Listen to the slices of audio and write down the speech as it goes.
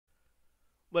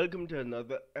Welcome to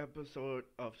another episode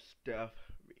of Steff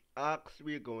Reacts.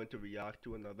 We are going to react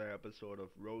to another episode of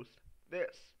Roast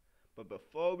This. But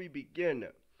before we begin,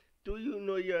 do you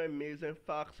know your amazing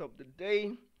facts of the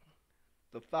day?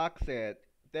 The fact said,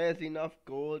 there's enough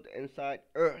gold inside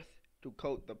Earth to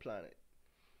coat the planet.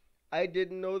 I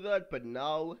didn't know that, but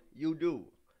now you do.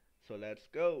 So let's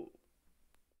go.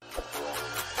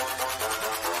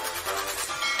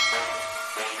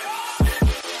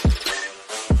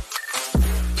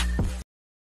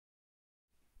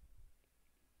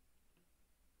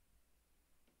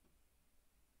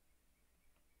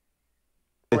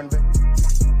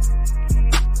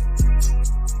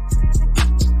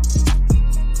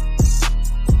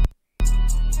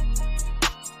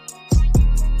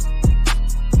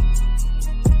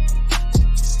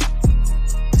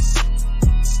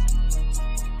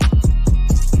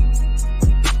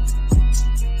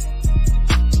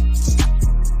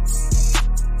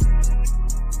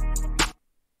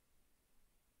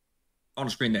 On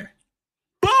the screen there.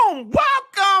 Boom!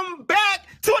 Welcome back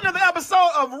to another episode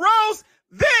of Roast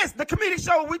This, the comedic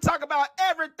show where we talk about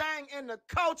everything in the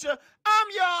culture. I'm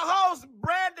your host,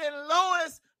 Brandon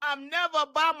Lewis. I'm never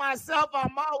by myself.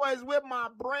 I'm always with my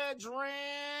brethren.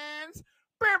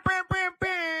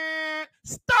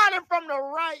 Starting from the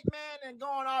right, man, and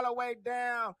going all the way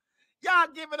down. Y'all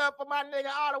give it up for my nigga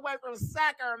all the way from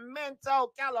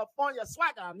Sacramento, California,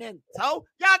 Swaggermento.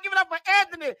 Y'all give it up for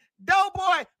Anthony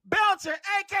Doughboy Belcher,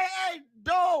 a.k.a.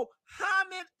 Doe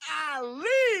Muhammad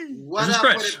Ali. What up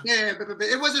with it, man?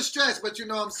 It was a stretch, but you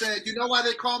know what I'm saying? You know why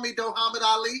they call me Doe Muhammad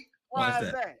Ali? Why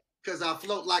is that? Because I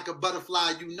float like a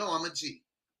butterfly. You know I'm a G.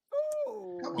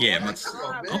 Yeah, man.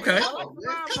 Okay. I like the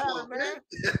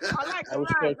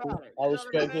line pattern. I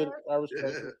respect it.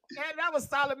 And that was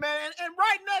solid, man. And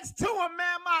right next to him,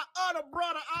 man, my other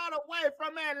brother all the way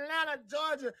from Atlanta,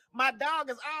 Georgia. My dog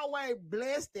is always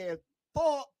blessed as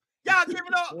fuck. Y'all give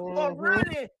it up for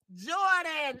Ronnie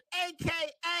Jordan,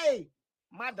 a.k.a.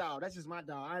 my dog. That's just my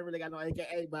dog. I ain't really got no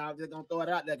a.k.a., but I'm just going to throw it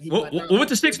out there. What was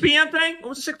the 6 p.m. thing? What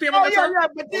was the 6 p.m. Oh, yeah.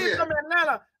 But then from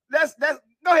Atlanta. Let's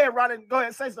go ahead, Ronnie. Go ahead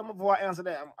and say something before I answer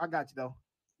that. I got you though.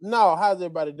 No, how's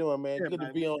everybody doing, man? Yeah, Good man.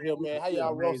 to be on here, man. How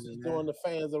y'all roasters doing? The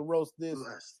fans of Roast This.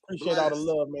 Appreciate all the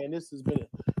love, man. It's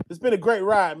been a great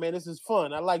ride, man. This is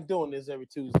fun. I like doing this every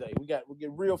Tuesday. We get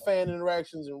real fan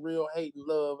interactions and real hate and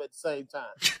love at the same time.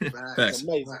 Thanks.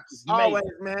 Amazing. Always,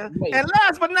 man. Amazing. And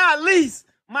last but not least,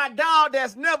 my dog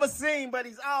that's never seen, but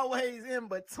he's always in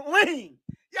between.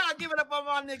 Y'all give it up on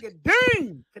my nigga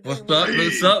Dean. What's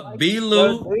up?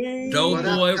 B-Lou,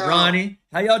 Doughboy, Ronnie.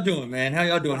 How y'all doing, man? How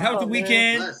was the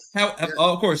weekend?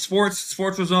 Of course,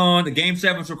 sports was on. The game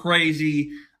sevens were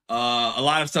crazy. A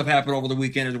lot of stuff happened over the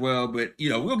weekend as well. But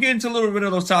we'll get into a little bit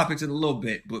of those topics in a little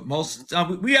bit. But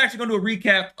we actually going to do a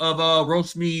recap of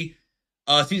Roast Me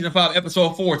season 5,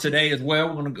 episode 4 today as well.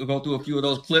 We're going to go through a few of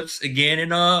those clips again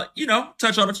and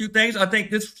touch on a few things. I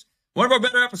think this is one of our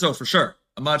better episodes for sure.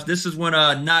 This is when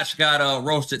Notch got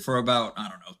roasted for about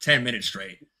 10 minutes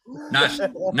straight. Notch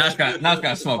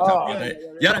got smoked up.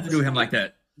 Y'all have to do him like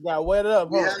that. You gotta wet it up,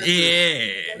 huh?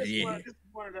 Yeah.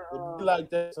 Like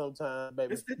that sometimes,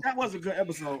 baby. That was a good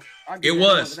episode. It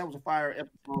was. That was a fire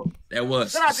episode. That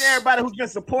was. Shout out to everybody who's been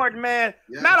supporting, man.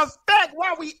 Yes. Matter of fact,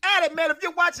 while we at it, man, if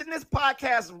you're watching this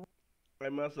podcast, I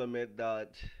must admit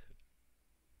that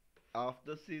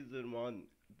after season 1,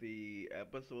 the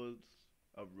episodes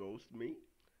of Roast Me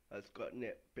has gotten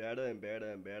it better and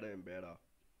better and better and better.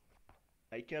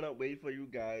 I cannot wait for you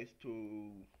guys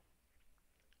to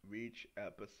reach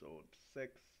episode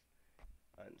 6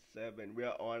 and 7. We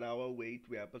are on our way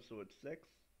to episode 6,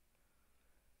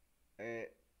 and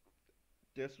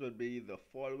this will be the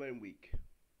following week.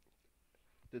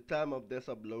 The time of this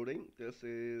uploading, this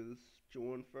is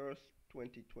June 1st,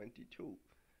 2022.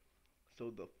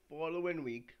 So the following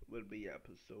week will be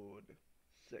episode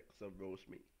 6 of Roast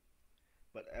Me.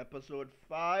 But episode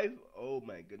 5, oh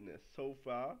my goodness, so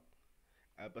far,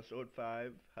 episode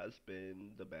 5 has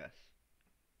been the best.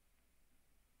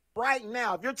 Right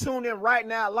now, if you're tuned in right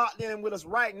now, locked in with us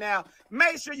right now,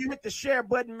 make sure you hit the share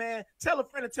button, man. Tell a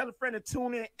friend to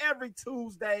tune in every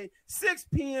Tuesday, 6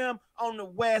 p.m. on the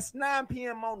West, 9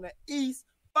 p.m. on the East.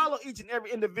 Follow each and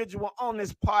every individual on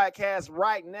this podcast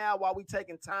right now while we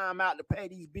taking time out to pay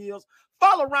these bills.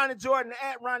 Follow Ronnie Jordan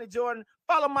at Ronnie Jordan.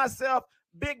 Follow myself,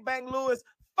 Big Bang Lewis.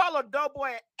 Follow Doughboy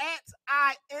at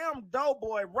I am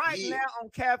Doughboy now on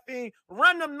Caffeine.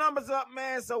 Run them numbers up,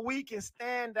 man, so we can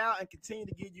stand out and continue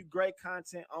to give you great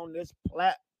content on this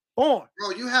platform. Bro,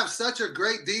 you have such a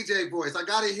great DJ voice. I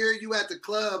got to hear you at the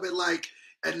club and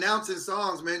announcing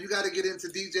songs, man. You got to get into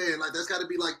DJing. That's got to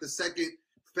be the second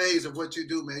phase of what you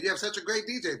do, man. You have such a great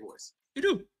DJ voice. You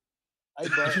do. Hey,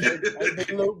 bro. Hey,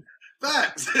 Big Lou.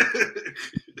 Facts.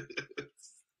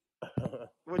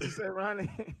 What you say, Ronnie?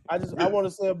 I want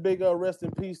to say a big rest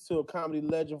in peace to a comedy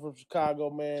legend from Chicago,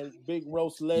 man. Big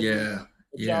roast legend.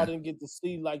 Y'all didn't get to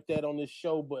see like that on this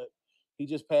show, but he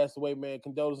just passed away, man.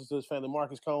 Condolences to his family.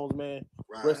 Marcus Combs, man.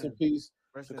 Right. Rest in peace.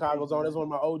 Rest in Chicago's peace, on. man. That's one of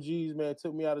my OGs, man.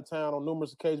 Took me out of town on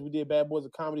numerous occasions. We did Bad Boys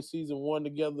of Comedy season 1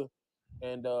 together,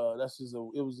 and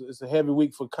it's a heavy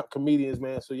week for comedians,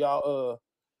 man. So y'all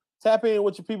tap in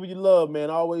with your people you love, man.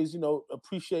 Always,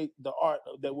 appreciate the art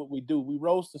that what we do. We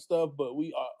roast and stuff, but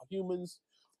we are humans.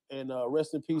 And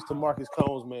rest in peace to Marcus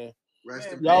Combs, man.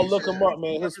 Rest in Y'all peace, look him up,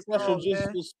 man. His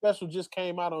Marcus special just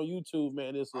came out on YouTube,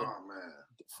 man. It's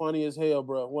funny as hell,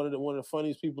 bro. One of the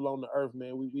funniest people on the earth,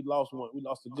 man. We lost one. We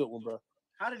lost a good one, bro.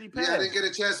 How did he pass? Yeah, I didn't get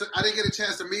a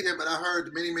chance to meet him, but I heard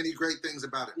many, many great things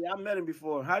about him. Yeah, I met him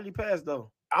before. How did he pass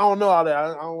though? I don't know all that.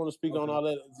 I don't want to speak on all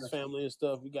that. His family and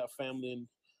stuff. We got family, and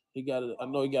I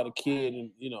know he got a kid,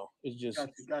 and it's just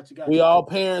Got you. we all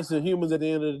parents and humans at the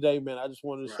end of the day, man. I just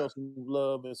wanted to show some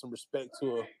love and some respect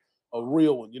to a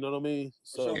real one. You know what I mean?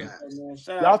 So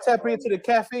y'all tap into the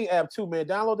caffeine app too, man.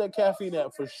 Download that caffeine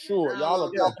app for sure. Y'all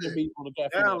are talking to me on the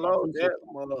caffeine app.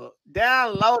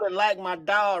 Download it like my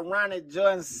dog Ronnie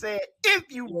Jordan said.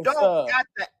 If you don't got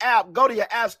the app, go to your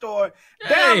app store.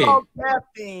 Download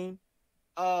caffeine.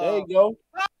 There you go.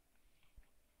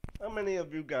 How many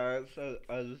of you guys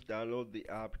just download the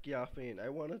app Caffeine? I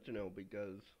wanted to know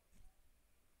because,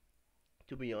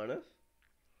 to be honest,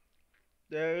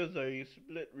 there is a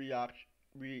split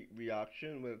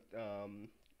reaction with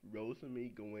Rose and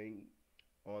me going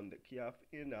on the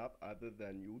Caffeine app other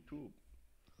than YouTube.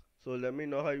 So let me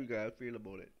know how you guys feel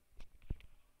about it.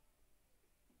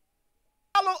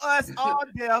 Follow us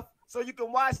alldef so you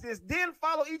can watch this. Then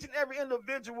follow each and every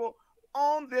individual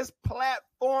on this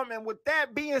platform. And with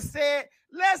that being said,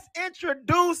 let's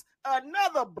introduce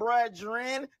another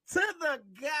brethren to the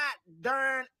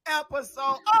goddamn episode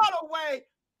all the way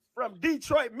from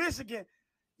Detroit, Michigan.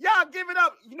 Y'all give it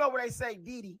up. You know what they say,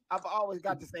 Didi. I've always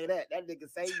got to say that. That nigga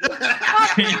say, my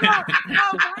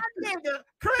nigga,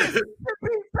 Chris,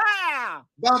 Pow.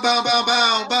 Bow, bow, bow,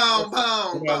 bow, bow,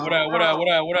 bow.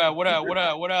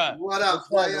 What up,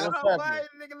 player?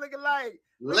 Nigga looking like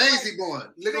Lazy boy.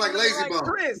 Looking like Lazy Bone.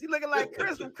 Chris. He looking like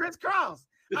Chris from Chris Cross.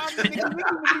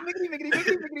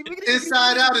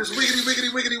 Inside out is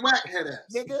wiggity whack head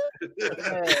ass.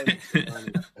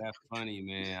 That's funny,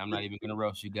 man. I'm not even gonna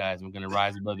roast you guys. I'm gonna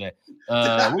rise above that.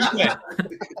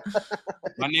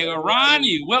 My nigga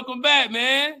Ronnie, welcome back,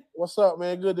 man. What's up,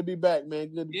 man? Good to be back, man.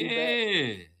 Good to be back.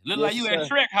 Yeah, look like you at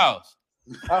Trek House.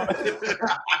 I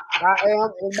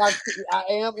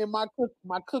am in my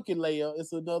cooking layer.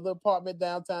 It's another apartment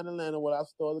downtown Atlanta where I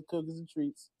store the cookies and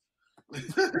treats.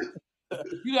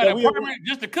 You got an apartment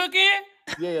just to cook in?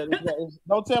 Yeah,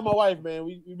 don't tell my wife, man.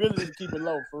 We really need to keep it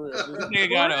low for real. This nigga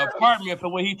got an apartment for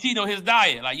when he cheat on his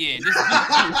diet. Like, yeah, this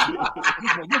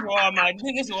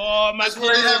is all my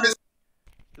clothes.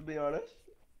 To be honest,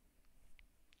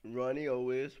 Ronnie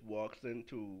always walks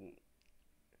into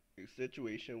a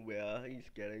situation where he's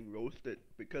getting roasted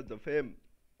because of him.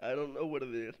 I don't know what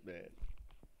it is, man.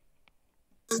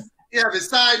 You have his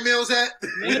side meals at?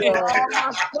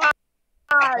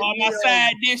 All my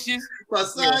side dishes. My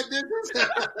side dishes.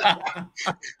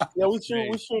 Yeah, we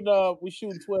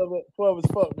shoot 12 as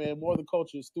fuck, man. More than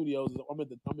Culture Studios. I'm in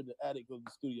the attic of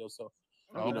the studio, so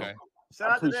okay.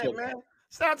 Shout out to that, man.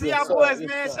 Shout out to y'all boys,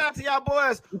 man. Shout out to y'all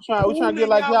boys. We trying to get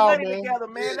like y'all, man. Together,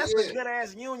 man. That's a good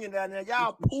ass union down there.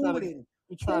 Y'all pooling.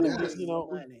 We trying to get,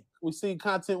 we seen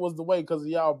content was the way because of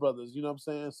y'all brothers. You know what I'm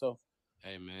saying? So,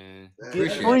 hey, man,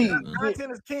 get free.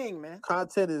 Content is king, man.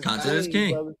 Content is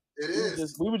king. Brother. It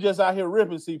is. We were just out here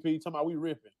ripping, CP. Talking about we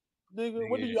ripping. Nigga,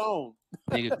 what do you own?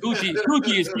 Nigga,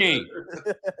 Coochie is king.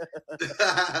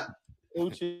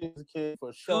 Coochie is king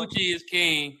for sure. Coochie is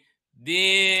king.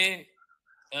 Then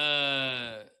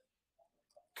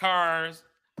cars.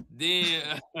 Then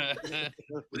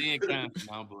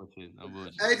I'm bullshit.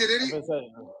 Hey, did any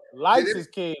Lights is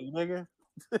king, nigga.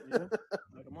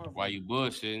 Why you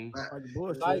bullshitting?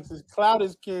 Lights is cloud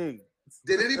is king.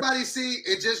 Did anybody see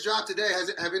it just dropped today?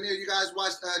 Have any of you guys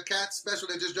watched Cat's special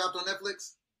that just dropped on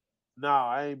Netflix? No,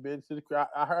 I ain't been to the.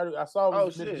 I saw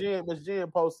Miss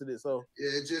Jen posted it. So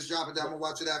yeah, it just dropped. I'm gonna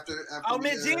watch it after.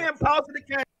 Miss Jen posted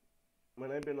it.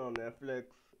 When I've been on Netflix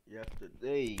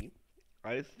yesterday,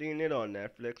 I seen it on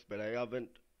Netflix, but I haven't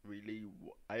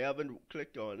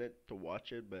clicked on it to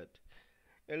watch it. But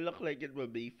it looked like it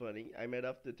would be funny. I might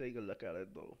have to take a look at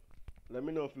it though. Let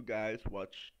me know if you guys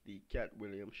watch the Cat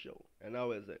Williams show. And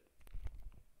how is it?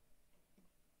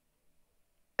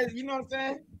 You know what I'm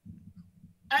saying?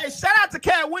 Hey, shout out to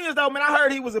Cat Williams though, man. I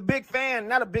heard he was a big fan.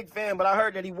 Not a big fan, but I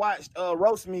heard that he watched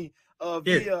Roast Me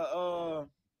via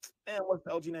and what's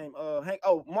the OG name?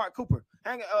 Mark Cooper.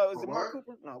 Is it Mark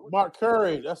Cooper? No, Mark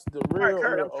Curry. That's the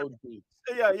real OG.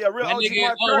 Yeah, real OG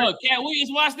Mark Curry. Cat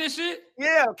Williams watched this shit?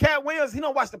 Yeah, Cat Williams. He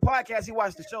don't watch the podcast. He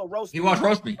watched the show Roast Me. He watched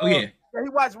Roast Me. Oh yeah. He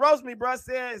watched Roast Me, bro.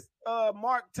 Says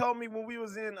Mark told me when we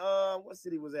was in what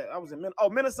city was that? I was in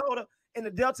Minnesota in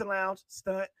the Delta Lounge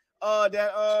stunt. Slight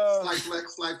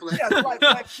flex. Yeah, slight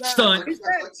flex. Stunt. He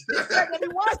said that he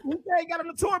watched it. He said he got on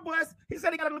the tour bus. He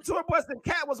said he got on the tour bus and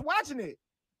Cat was watching it.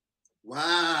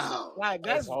 Wow. Like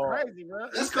that's crazy, bro.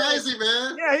 That's crazy,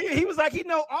 man. Yeah, he was like, he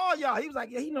know all y'all. He was like,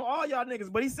 yeah, he know all y'all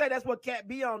niggas. But he said that's what Cat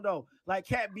be on though. Like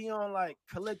Cat be on like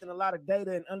collecting a lot of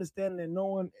data and understanding and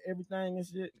knowing everything and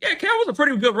shit. Yeah, Cat was a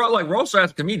pretty good roaster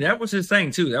as a comedian. That was his thing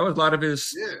too. That was a lot of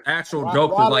his actual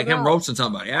jokes was like him roasting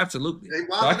somebody. Absolutely.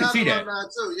 So I can see that.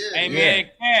 Too. Yeah. Hey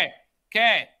man,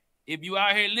 Cat, if you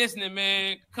out here listening,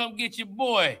 man, come get your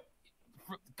boy.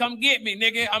 Come get me,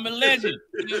 nigga. I'm a legend.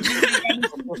 Sound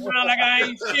like I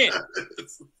ain't shit.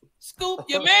 Scoop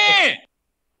your man.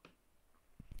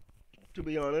 To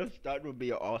be honest, that would be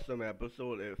an awesome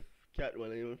episode if Cat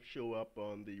Williams show up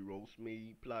on the Roast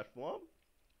Me platform.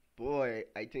 Boy,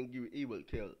 I think he will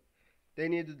kill. They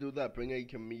need to do that. Bring a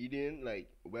comedian, like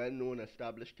well-known,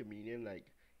 established comedian,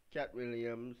 like Cat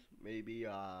Williams, maybe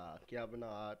Kevin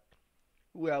Hart,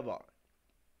 whoever.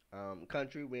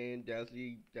 Country Wayne,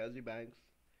 Desi Banks.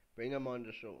 Bring them on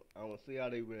the show. I will see how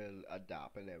they will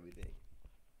adapt and everything.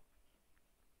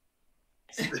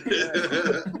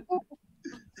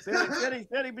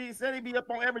 said he be up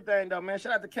on everything though, man.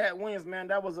 Shout out to Cat Williams, man.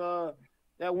 That was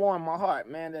that warmed my heart,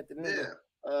 man. That the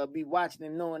nigga be watching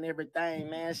and knowing everything,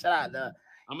 man. Shout out to.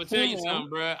 I'm gonna tell you something,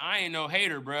 bro. I ain't no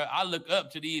hater, bro. I look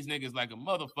up to these niggas like a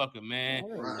motherfucker, man.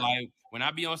 Right. Like when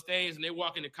I be on stage and they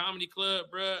walk in the comedy club,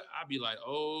 bro, I be like,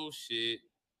 oh shit.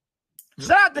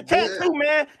 Shout out to Cat too,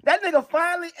 man. That nigga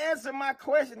finally answered my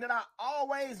question that I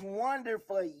always wondered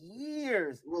for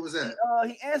years. What was that?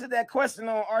 He answered that question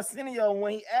on Arsenio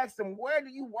when he asked him, "Where do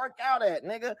you work out at,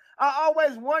 nigga?" I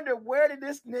always wondered where did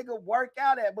this nigga work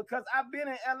out at because I've been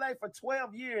in LA for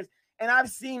 12 years and I've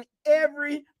seen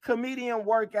every comedian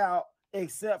workout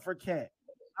except for Cat.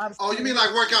 Oh, you mean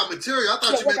like workout material? I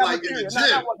thought you meant like in the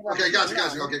gym. Okay, gotcha.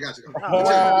 Okay, gotcha. I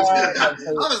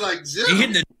was like,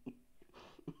 gym.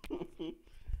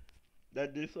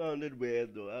 That just sounded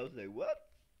weird though. I was like, what?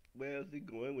 Where is he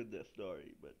going with this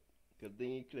story? But because then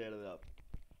he cleared it up.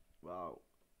 Wow.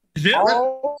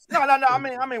 Oh, no. I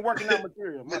mean working out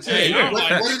material. Hey, what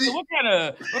kind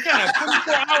of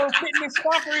 24-hour fitness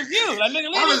stalker is you? Like, nigga,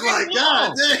 I was like,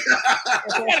 God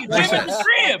damn. Gym at the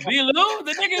crib, B-Lou.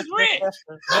 The nigga's rich.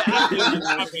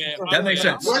 That makes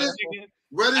sense.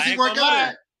 Where does he work out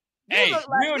at? Hey,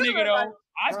 real nigga though.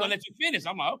 I was gonna let you finish.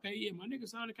 I'm like, okay, yeah, my nigga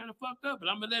sounded kind of fucked up, but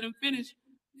I'm gonna let him finish.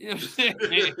 You know what I'm saying?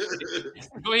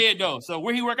 Go ahead though. So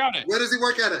where he work out at? Where does he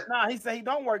work out at? Nah, he say he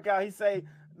don't work out. He say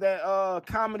that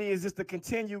comedy is just a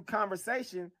continued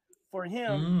conversation for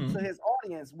him to his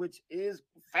audience, which is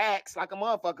facts like a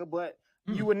motherfucker. But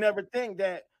you would never think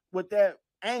that with that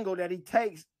angle that he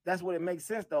takes, that's what it makes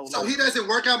sense though. So he doesn't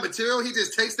work out material. He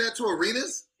just takes that to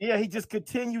arenas. Yeah, he just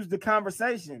continues the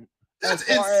conversation. That's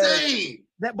insane.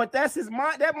 But that's his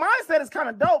mind. That mindset is kind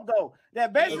of dope, though.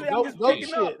 That basically, I'm just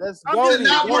picking up. To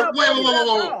not work. Wait.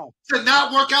 To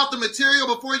not work out the material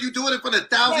before you do it in front of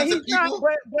thousands of people.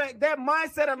 But that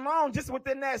mindset alone, just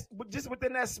within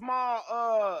that small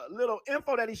little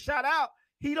info that he shot out,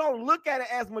 he don't look at it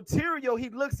as material. He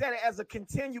looks at it as a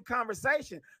continued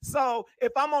conversation. So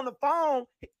if I'm on the phone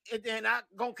and I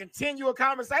gonna continue a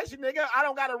conversation, nigga, I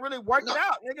don't gotta really work it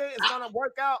out, nigga. It's gonna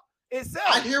work out itself.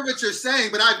 I hear what you're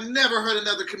saying, but I've never heard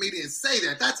another comedian say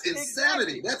that. That's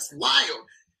insanity. Exactly. That's wild.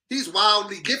 He's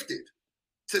wildly gifted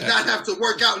to not have to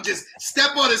work out and just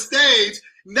step on a stage,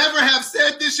 never have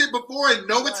said this shit before and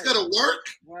know it's gonna work.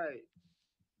 Right.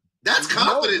 That's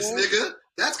confidence, nigga.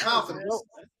 That's confidence.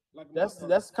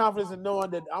 That's confidence in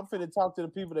knowing that I'm finna talk to the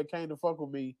people that came to fuck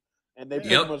with me, and they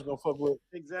pretty much gonna fuck with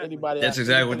anybody. That's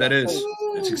exactly what that is.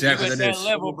 That's exactly what that is.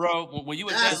 Level, bro. When you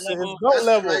at that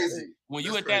level, when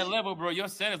you at that level, bro, your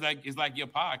set is like your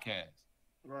podcast.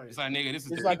 Right. It's like, nigga, this is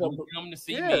the people who come to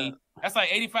see me. That's like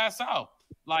 85 South.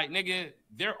 Like, nigga,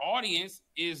 their audience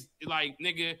is like,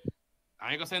 nigga,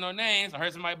 I ain't gonna say no names. I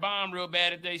heard somebody bomb real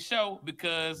bad at their show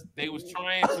because they was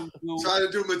trying to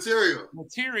do material.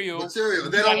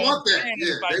 They don't want that.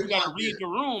 Yeah, like, you gotta read the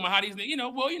room and how these,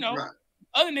 right.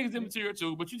 Other niggas do material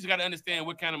too, but you just gotta understand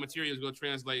what kind of material is gonna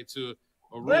translate to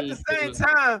a room. But at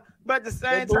the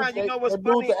same time, you know what's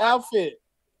funny? The outfit.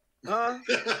 Huh?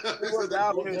 They moved the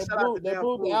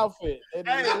outfit.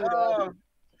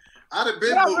 I'd have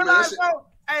been moved that.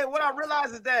 Hey, what I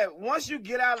realized is that once you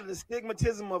get out of the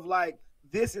stigmatism of like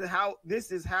this is how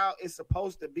it's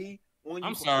supposed to be when you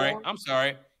I'm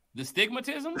sorry. The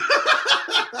stigmatism?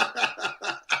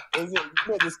 Is it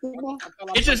the stigma?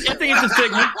 It's just, I think it's a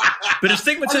stigma, but the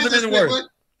stigmatism isn't word.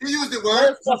 You used the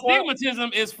word. The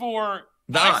stigmatism is for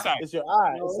the eyesight. It's your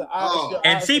eye. It's the eye.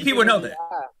 And see, people know that.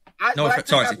 I think I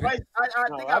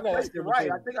placed it right.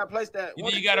 I think I placed that. You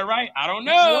think you got it right? I don't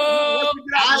know.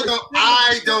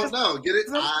 I don't know. Get it?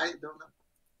 I don't know.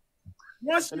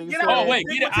 Once you get out, get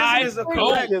it? I is a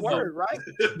correct word, right?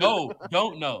 No,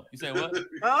 don't know. You say what?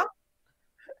 Huh?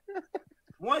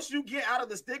 Once you get out of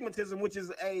the stigmatism, which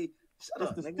is a stigma.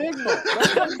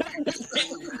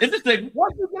 It's a stigma.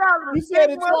 Once you get out of the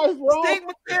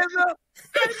stigmatism,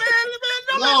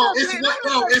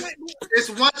 it's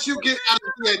once you get out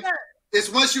of the. It's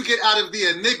once you get out of the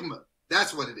enigma.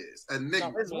 That's what it is.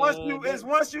 Enigma. No, it's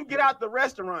once you get out the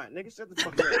restaurant, nigga. Shut the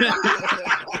fuck up.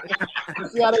 You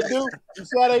see how they do?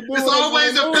 It's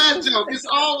always a fat joke. It's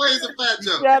always a fat joke.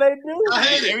 You see how they do? I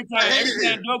hate it. Every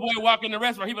time Doughboy walk in the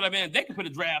restaurant, he be like, man, they can put a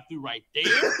drive-through right there.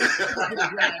 Put a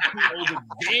drive-through over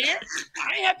there.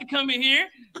 I ain't have to come in here.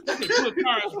 They can put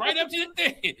cars right up to the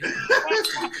thing.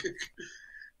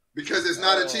 Because it's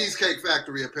not a cheesecake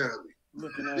factory, apparently.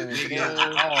 Looking at it.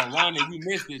 Oh, Ronnie, you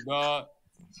missed it, dog.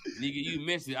 Nigga, you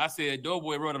missed it. I said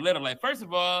Doughboy wrote a letter like, first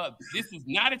of all, this is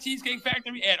not a cheesecake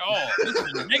factory at all. This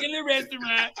is a regular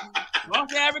restaurant.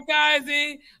 False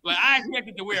advertising. Like, I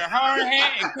expected to wear a hard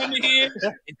hat and come in here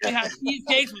and see how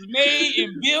cheesecakes was made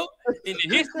and built in the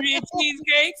history of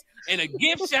cheesecakes and a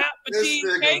gift shop for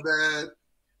cheesecakes. Man.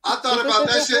 I thought about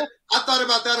that shit. I thought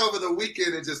about that over the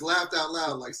weekend and just laughed out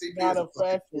loud. Like, CP not a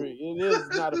factory. It is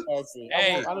not a factory.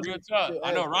 Hey, real tough.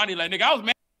 I know Ronnie like, nigga, I was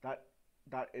mad.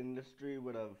 That industry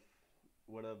would have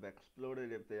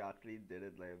exploded if they actually did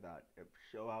it like that. If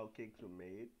show how cakes were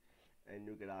made, and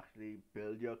you could actually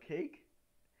build your cake.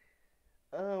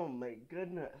 Oh my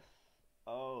goodness!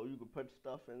 Oh, you could put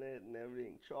stuff in it and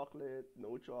everything. Chocolate,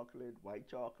 no chocolate, white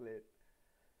chocolate,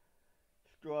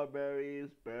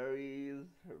 strawberries, berries,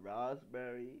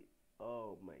 raspberry.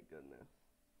 Oh my goodness!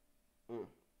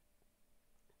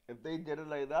 If they did it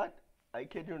like that, I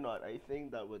kid you not, I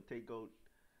think that would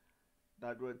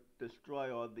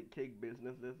destroy all the cake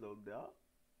businesses out there.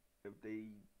 If they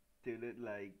did it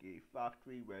like a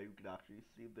factory where you could actually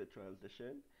see the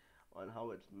transition on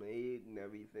how it's made and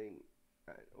everything.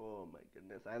 Oh my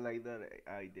goodness, I like that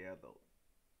idea though.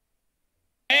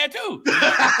 Yeah, too.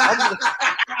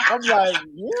 I'm like,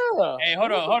 yeah. Hey,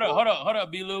 hold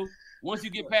up, B-Lou. Once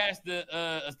you get past the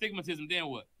astigmatism, then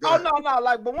what? Oh no,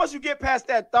 like, but once you get past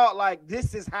that thought, like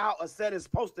this is how a set is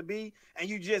supposed to be, and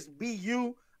you just be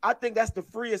you. I think that's the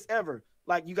freest ever.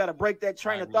 Like, you got to break that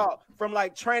train of thought from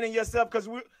like training yourself, because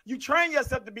you train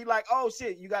yourself to be like, oh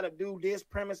shit, you got to do this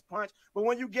premise punch. But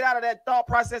when you get out of that thought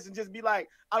process and just be like,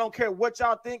 I don't care what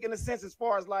y'all think, in a sense, as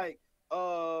far as like,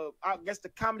 I guess the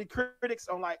comedy critics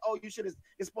on like, oh, it's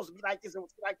supposed to be like this and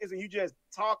like this, and you just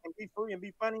talk and be free and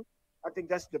be funny. I think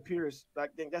that's the purest. I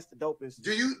think that's the dopest.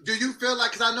 Do you feel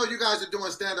like, because I know you guys are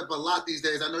doing stand-up a lot these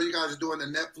days. I know you guys are doing the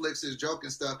Netflix's joke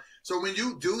and stuff. So when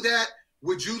you do that,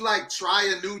 would you like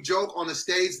try a new joke on a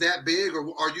stage that big,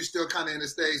 or are you still kind of in the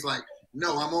stage like,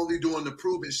 no, I'm only doing the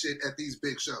proven shit at these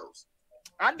big shows?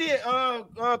 I did.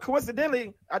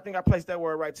 Coincidentally, I think I placed that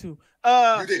word right too.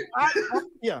 You did.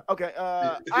 Yeah. Okay.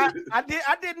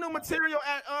 I did new material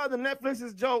at the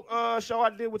Netflix's joke show I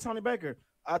did with Tony Baker.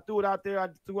 I threw it out there. I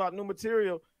threw out new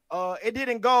material. It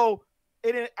didn't go.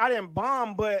 I didn't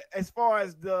bomb, but as far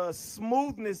as the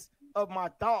smoothness of my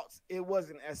thoughts, it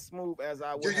wasn't as smooth as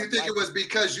I would. Do you think it was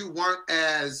because you weren't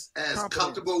as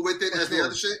comfortable with it as the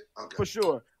other shit? Okay. For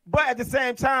sure. But at the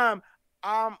same time,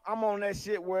 I'm on that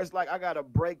shit where it's like I gotta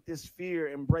break this fear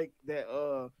and break that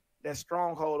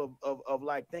stronghold of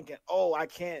like thinking, oh, I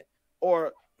can't,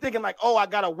 or thinking like, oh, I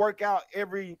gotta work out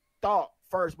every thought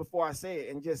first before I say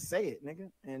it, and just say it,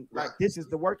 nigga. And like, this is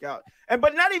the workout.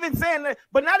 But not even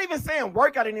saying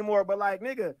workout anymore, but like,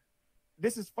 nigga,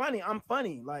 this is funny. I'm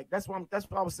funny. Like, that's what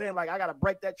I was saying. Like, I gotta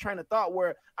break that train of thought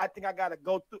where I think I gotta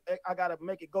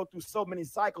make it go through so many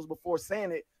cycles before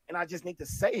saying it, and I just need to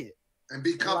say it. And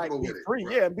be comfortable with it. Free,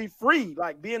 yeah, be free.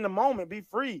 Like, be in the moment, be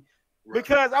free. Right.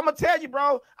 Because I'm gonna tell you,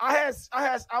 bro, I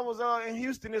was in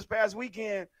Houston this past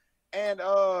weekend, and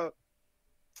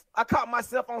I caught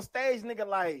myself on stage, nigga.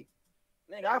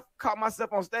 I caught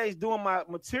myself on stage doing my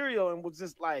material and was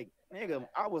just like, nigga,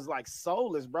 I was like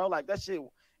soulless, bro. Like, that shit,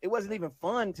 it wasn't even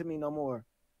fun to me no more.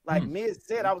 Like mid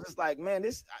set, I was just like, man,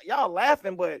 this y'all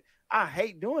laughing, but I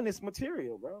hate doing this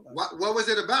material, bro. What was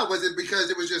it about? Was it because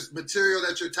it was just material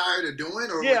that you're tired of doing,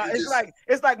 or yeah,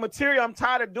 it's like material I'm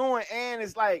tired of doing, and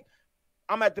it's like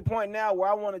I'm at the point now where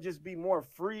I want to just be more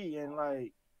free and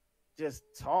like just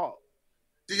talk.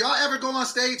 Do y'all ever go on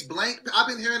stage blank? I've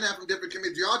been hearing that from different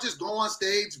comedians. Do y'all just go on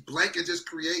stage blank and just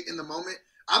create in the moment?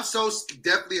 I'm so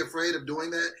definitely afraid of doing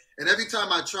that, and every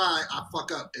time I try, I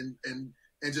fuck up and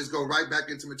just go right back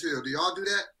into material. Do y'all do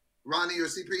that, Ronnie or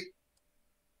CP?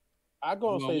 I go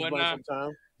on stage blank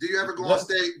sometimes. Do you ever go on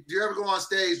stage? Do you ever go on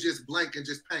stage just blank and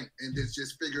just paint and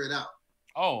just figure it out?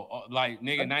 Oh, like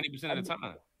nigga, 90% of the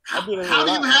time. How do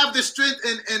you have the strength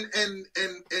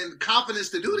and confidence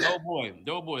to do that?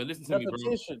 Doughboy, listen to me,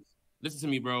 bro. Listen to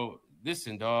me, bro.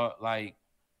 Listen, dog. Like,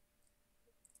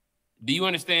 do you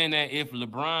understand that if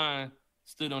LeBron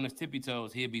stood on his tippy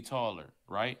toes, he'd be taller,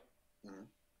 right? Mm-hmm.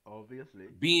 Obviously.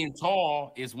 Being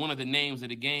tall is one of the names of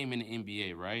the game in the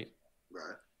NBA, right?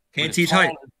 Right. Can't teach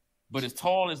height. But as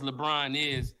tall as LeBron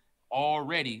is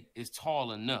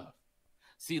tall enough.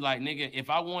 See, like, nigga, if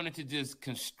I wanted to just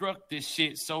construct this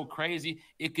shit so crazy,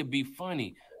 it could be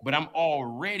funny. But I'm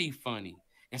already funny.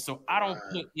 And so I don't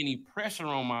put any pressure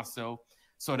on myself.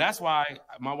 So that's why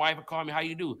my wife would call me, how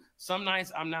you do? Some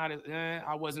nights I'm not,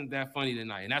 I wasn't that funny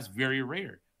tonight. And that's very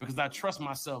rare because I trust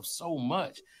myself so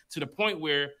much to the point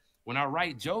where when I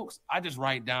write jokes, I just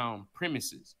write down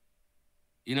premises.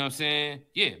 You know what I'm saying?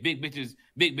 Yeah, big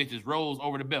bitches rolls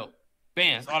over the belt.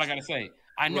 Bam, that's all I got to say.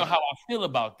 I know how I feel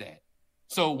about that.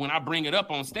 So when I bring it up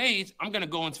on stage, I'm going to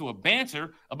go into a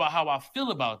banter about how I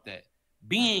feel about that.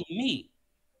 Being me.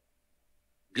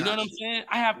 You know what I'm saying?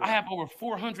 I have over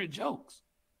 400 jokes.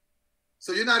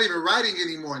 So you're not even writing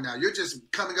anymore now. You're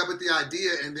just coming up with the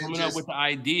idea and then coming up with the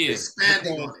idea.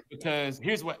 Expanding on it. Because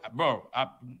here's what, bro,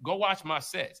 go watch my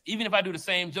sets. Even if I do the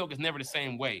same joke, it's never the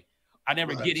same way. I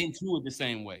never get into it the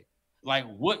same way. Like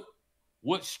what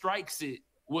strikes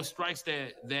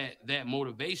that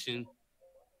motivation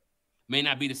may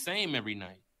not be the same every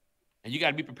night. And you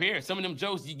got to be prepared. Some of them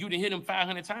jokes, you didn't hit them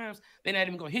 500 times, they're not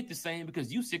even going to hit the same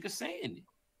because you sick of saying it.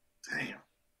 Damn.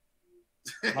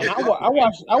 I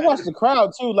watch the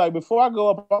crowd too. Like before I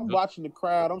go up, I'm watching the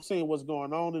crowd. I'm seeing what's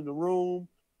going on in the room.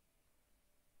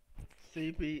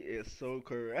 CP is so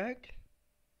correct.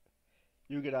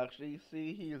 You can actually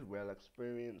see he is well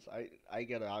experienced. I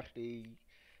get to actually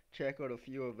check out a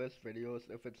few of his videos.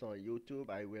 If it's on YouTube,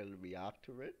 I will react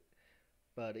to it.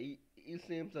 But he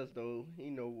seems as though he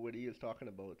knows what he is talking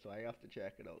about, so I have to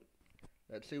check it out.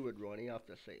 Let's see what Ronnie have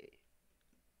to say.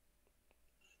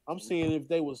 I'm seeing if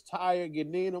they was tired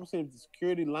getting in. I'm seeing if the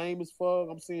security lame as fuck.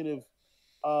 I'm seeing if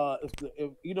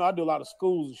you know, I do a lot of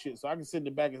schools and shit, so I can sit in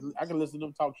the back and I can listen to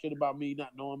them talk shit about me not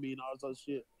knowing me and all this other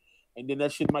shit, and then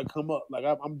that shit might come up. Like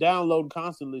I'm downloading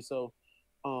constantly, so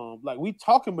like we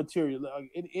talking material.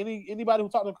 Like anybody who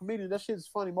talk to a comedian, that shit is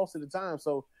funny most of the time.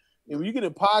 So and when you get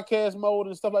in podcast mode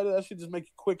and stuff like that, that should just make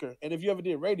you quicker. And if you ever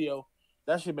did radio,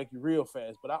 that should make you real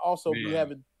fast. But I also be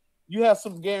having. You have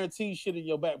some guaranteed shit in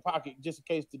your back pocket just in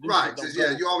case to do. Right,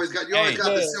 yeah. You always got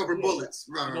the silver bullets.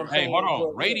 Right. Hey, hold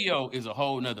on. Radio is a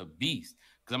whole nother beast.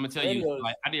 Because I'm gonna tell you,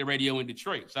 like I did radio in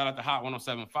Detroit. Shout out to Hot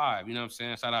 107.5. You know what I'm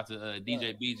saying? Shout out to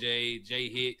DJ BJ, Jay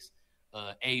Hicks,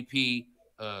 AP,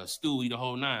 Stewie, the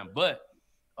whole nine. But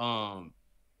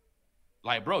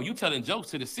like, bro, you telling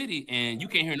jokes to the city and you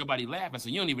can't hear nobody laughing, so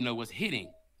you don't even know what's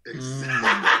hitting.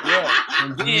 Yeah.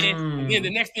 And then the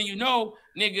next thing you know,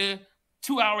 nigga.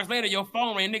 2 hours later, your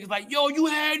phone rang. Niggas like, yo, you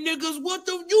had niggas.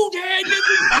 You had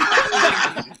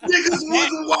niggas. Niggas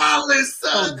wasn't wireless,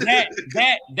 son. So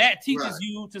that teaches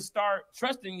you to start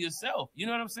trusting yourself. You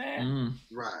know what I'm saying?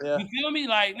 Right. Yeah. You feel me?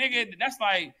 Like, nigga, that's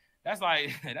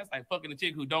like fucking a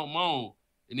chick who don't moan.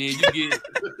 And then you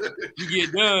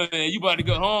get done and you about to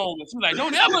go home. And she's like,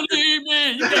 don't ever leave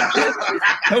me.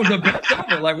 That was the best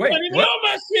ever. Like, wait, you know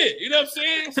my shit. You know what I'm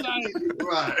saying? It's like,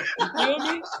 right. You feel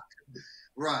me?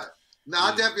 Right. No,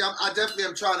 I definitely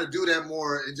am trying to do that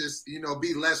more and just, you know,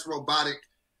 be less robotic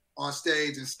on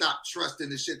stage and stop trusting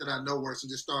the shit that I know works and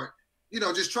just start, you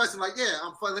know, just trusting like, yeah,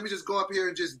 I'm fun. Let me just go up here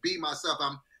and just be myself.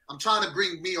 I'm trying to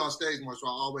bring me on stage more, so I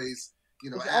always,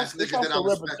 you know, ask niggas that I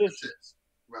respect.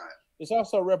 Right. It's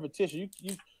also repetition.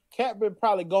 You Cat been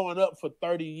probably going up for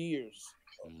 30 years,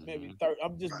 maybe 30.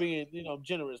 I'm just being, you know,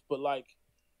 generous, but like.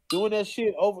 Doing that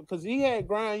shit over because he had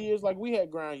grind years like we had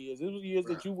grind years. It was years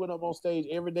that you went up on stage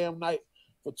every damn night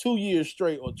for 2 years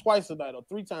straight, or twice a night, or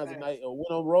 3 times a night, or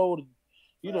went on road. And,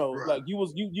 you know, like you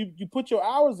put your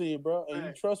hours in, bro, and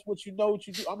you trust what you know what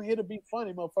you do. I'm here to be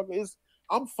funny, motherfucker.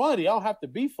 I'm funny. I don't have to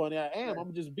be funny. I am.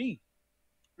 I'm just be.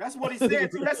 That's what he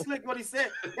said too. That's slick what he said.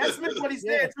 That's slick what he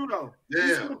said too, though.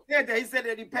 Yeah. He said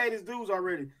that he paid his dues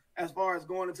already as far as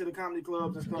going into the comedy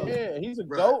clubs and stuff. Yeah, he's a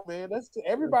goat, man. That's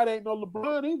everybody ain't no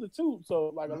LeBron either, too.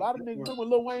 So like a lot of niggas when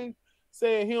Lil Wayne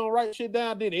said he don't write shit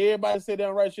down, then everybody said they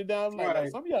don't write shit down.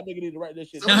 Like some of y'all niggas need to write that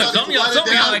shit down. Some of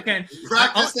y'all can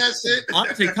practice that shit.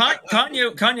 Honestly,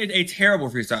 Kanye is a terrible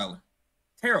freestyler.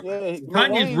 Terrible. Yeah,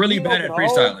 Kanye's really bad at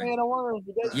freestyling.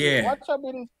 Yeah. Watch how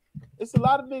many. It's a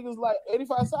lot of niggas like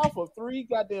 85 South for 3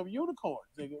 goddamn unicorns.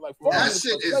 Nigga. Like that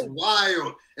shit is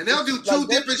wild, and they'll do two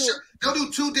different. They'll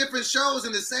do 2 different shows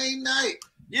in the same night.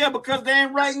 Yeah, because they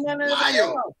ain't writing none of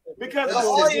it. Because the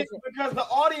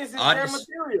audience is their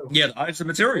material. Yeah, the audience is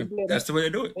material. That's the way they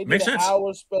do it. They Makes sense.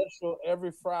 Hour special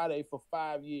every Friday for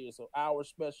 5 years. So hour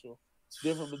special,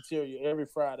 different material every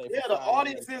Friday. Yeah, the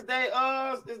audience is their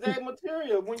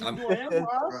material when you do improv.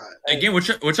 Again, what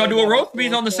y'all do with roast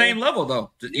bees on the same level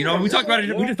though. You know, we talked about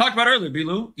it. We just talked about it earlier,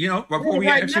 B-Lou. You know, before we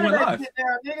actually went live.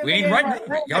 We ain't writing.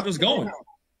 Y'all just going.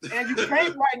 And you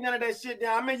can't write none of that shit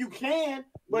down. I mean, you can,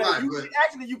 but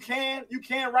you can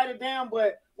write it down.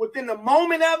 But within the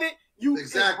moment of it,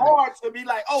 it's hard to be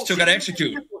like, oh, still gotta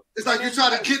execute. It's like you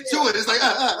try to get to it. It's like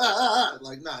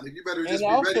like nah. You better just be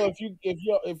ready. And also,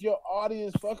 if your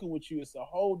audience fucking with you, it's a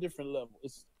whole different level.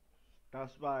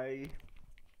 That's why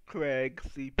Craig,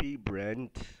 CP,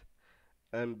 Brent,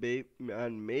 and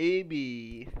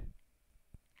maybe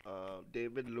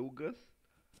David Lucas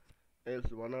is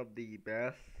one of the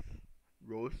best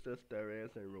roasters there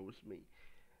is and roast me.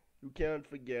 You can't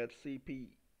forget CP.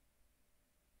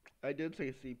 I did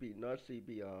say CP, not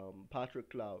CP. Patrick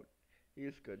Cloud,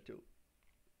 he's good too.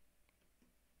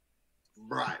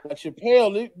 Right. Like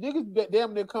Chappelle, niggas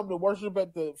damn near come to worship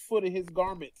at the foot of his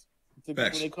garments when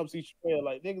they come see Chappelle.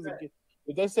 Like niggas,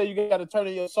 if they say you got to turn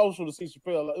in your social to see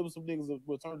Chappelle, like, it was some niggas that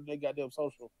were turning their goddamn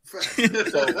social.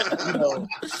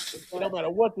 So no matter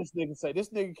what this nigga say, this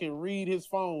nigga can read his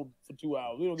phone for 2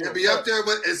 hours. We don't get be up there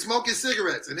and smoking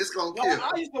cigarettes, and it's gonna kill.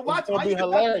 I used to watch. It's gonna be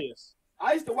hilarious.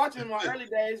 I used to watch him in my early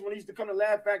days when he used to come to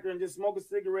Laugh Factory and just smoke a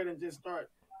cigarette and just start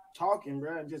talking,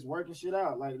 bro, and just working shit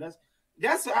out. Like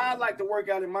that's how I like to work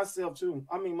out in myself too.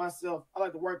 I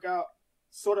like to work out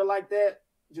sort of like that.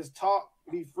 Just talk,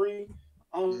 be free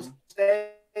on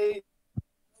stage.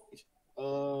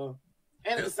 And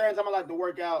at the same time, I like to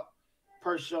work out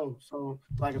per show. So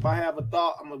like if I have a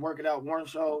thought, I'm gonna work it out one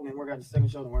show, and work out the second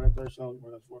show, and work out the third show,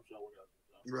 work out the fourth show, work out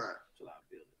the right. Till I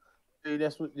feel it. See,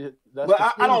 that's but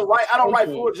I don't write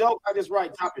full jokes. I just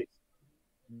write topics.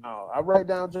 No, I write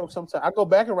down jokes sometimes. I go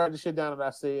back and write the shit down that I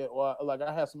said, or like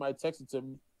I have somebody text it to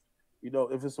me. You know,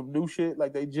 if it's some new shit,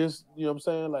 like they just, you know what I'm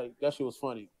saying? Like that shit was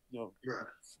funny. You know,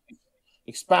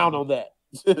 expound on that.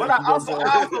 But I also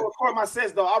record my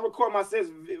sets though. I record my sets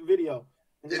video.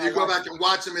 Then you go back and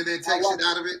watch them and then take shit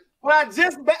out of it. Well,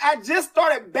 I just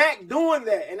started back doing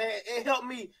that, and it helped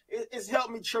me. It's helped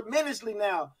me tremendously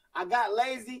now. I got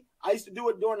lazy. I used to do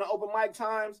it during the open mic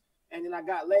times, and then I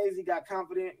got lazy, got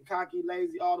confident, cocky,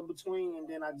 lazy, all in between, and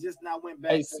then I just now went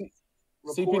back. Hey,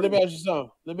 CP, let me ask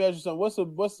you something.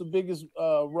 What's the biggest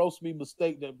roast me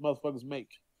mistake that motherfuckers make?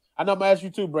 I know I'm gonna ask you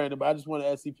too, Brandon, but I just want to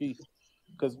ask CP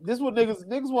because this is what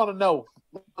niggas want to know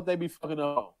what they be fucking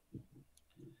up.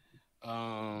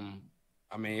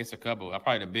 I mean, it's a couple.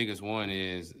 Probably the biggest one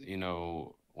is, you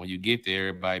know, when you get there,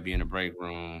 everybody be in the break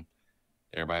room,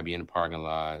 everybody be in the parking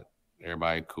lot,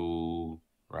 everybody cool,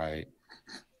 right?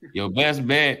 Your best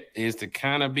bet is to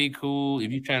kind of be cool.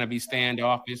 If you're trying to be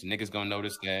standoffish, niggas gonna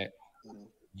notice that.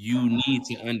 You need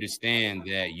to understand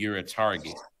that you're a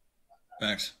target.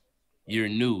 Thanks. You're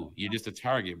new. You're just a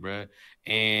target, bro.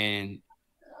 And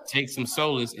take some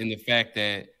solace in the fact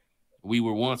that we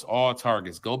were once all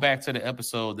targets. Go back to the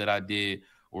episode that I did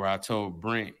where I told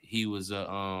Brent he was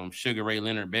a Sugar Ray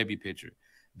Leonard baby picture.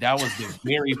 That was the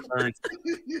very first.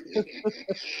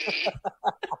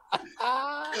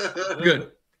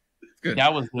 Good.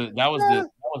 That was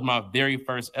my very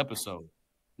first episode.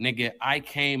 Nigga, I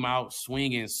came out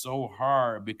swinging so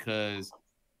hard because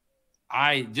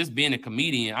I just being a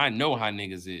comedian, I know how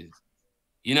niggas is.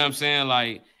 You know what I'm saying?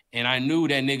 Like, and I knew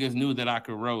that niggas knew that I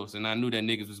could roast, and I knew that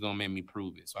niggas was gonna make me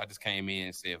prove it. So I just came in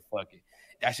and said, fuck it.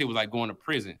 That shit was like going to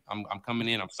prison. I'm coming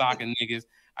in, I'm socking niggas.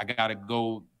 I gotta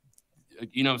go,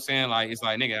 you know what I'm saying? Like, it's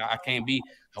like, nigga, I can't be,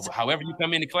 however you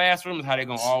come in the classroom is how they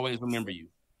gonna always remember you.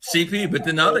 CP, but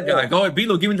then the other guy, go ahead,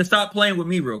 B-Lo, give me the stop playing with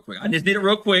me real quick. I just need it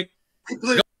real quick.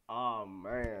 Oh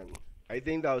man, I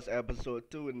think that was episode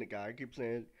 2, and the guy keeps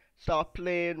saying, "Stop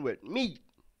playing with me.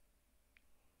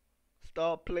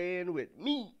 Stop playing with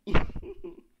me."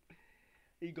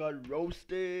 He got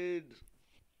roasted.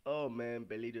 Oh man,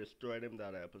 Billy destroyed him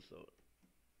that episode.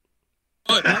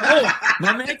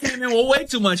 My man came in with way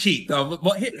too much heat, though.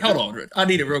 But hold on. I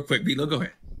need it real quick, B-Lo. Go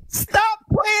ahead. Stop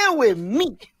playing with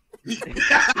me. Because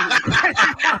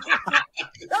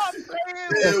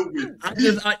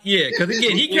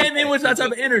again, he came in with that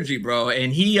type of energy, bro,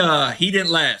 and he didn't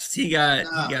last. He got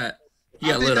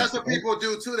I think that's what people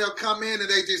do too. They'll come in and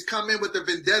they just come in with the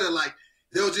vendetta, like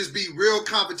they'll just be real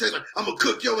competition. Like, I'm gonna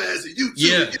cook your ass and you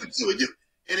too, and you too, and you.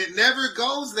 And it never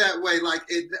goes that way. Like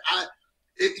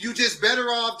you just better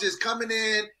off just coming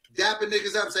in, dapping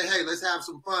niggas up, and say, hey, let's have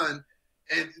some fun.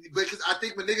 And because I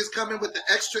think when niggas come in with the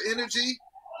extra energy,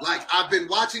 like I've been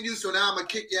watching you, so now I'm gonna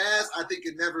kick your ass. I think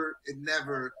it never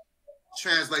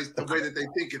translates the way that they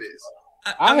think it is.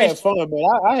 I had fun,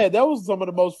 man. That was some of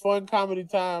the most fun comedy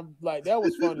time. Like that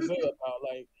was fun as hell.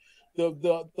 Like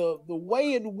the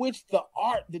way in which the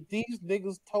art that these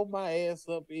niggas tore my ass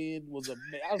up in was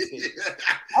amazing.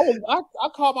 I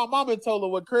called my mom and told her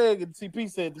what Craig and CP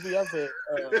said to me. I said,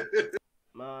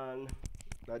 man,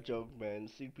 that joke, man.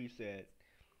 CP said,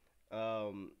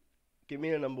 give me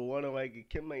a number one or I can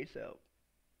kill myself.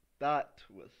 That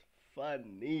was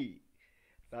funny.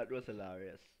 That was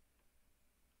hilarious.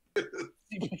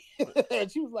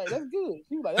 She was like, "That's good."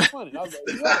 She was like, "That's funny." I was like,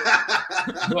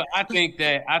 yeah. But I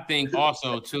think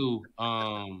also too,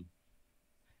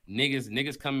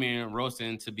 niggas come in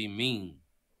roasting to be mean,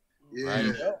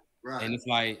 right? And it's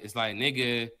like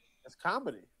nigga, it's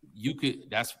comedy.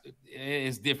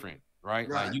 It's different, right?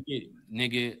 Like you get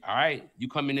nigga, all right, you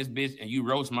come in this bitch and you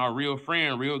roast my real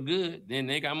friend real good, then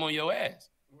nigga, I'm on your ass.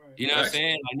 You know what I'm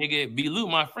saying? Like, nigga, B-Lo,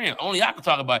 my friend. Only I can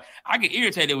talk about it. I get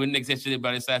irritated when niggas say shit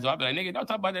about his side. So I be like, nigga, don't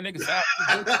talk about that nigga's side.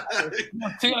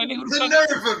 The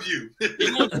nerve of you.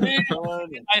 You know what I'm saying?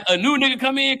 Like, a new nigga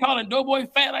come in calling Doughboy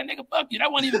fat. Like, nigga, fuck you.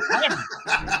 That wasn't even forever.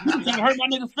 You just hurt my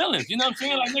nigga's feelings. You know what I'm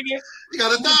saying? Like, nigga. You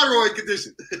got a thyroid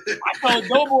condition. I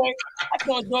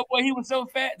told Doughboy he was so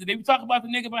fat that they would talk about the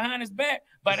nigga behind his back.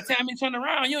 By the time he turned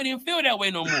around, you don't even feel that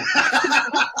way no more.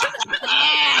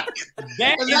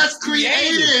 That's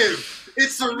creative.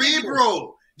 It's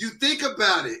cerebral. You think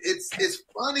about it. It's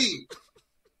funny.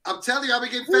 I'm telling you, I've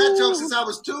been getting fat jokes since I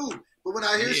was 2. But when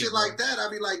I hear shit like that, I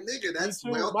be like, nigga, that's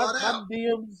well thought out.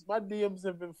 My DMs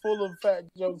have been full of fat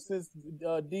jokes since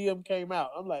DM came out.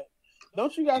 I'm like,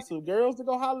 don't you got some girls to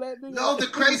go holler at me? No, the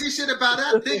crazy shit about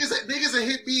that, niggas will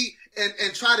hit me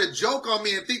and try to joke on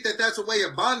me and think that that's a way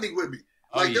of bonding with me.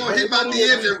 Like, they'll hit my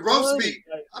DMs and roast me.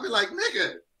 I'll be like,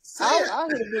 nigga, I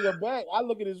hit a nigga back. I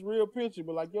look at his real picture,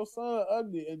 but like, your son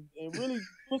ugly, and really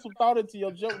put some thought into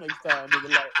your joke next time, nigga.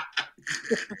 Like,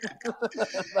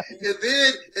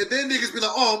 and then niggas be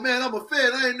like, oh man, I'm a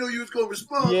fan. I didn't know you was gonna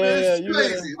respond. Yeah, man, it's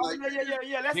crazy.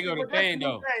 Yeah. That's the thing,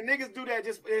 though. Niggas do that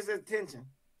just for his attention.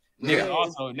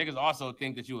 Niggas also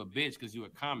think that you a bitch because you a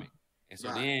comic, and so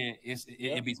then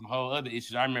it be some whole other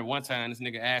issues. I remember one time this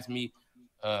nigga asked me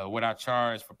what I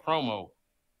charge for promo,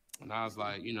 and I was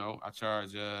like, I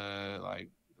charge like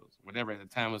whatever at the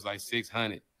time was like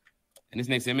 $600, and this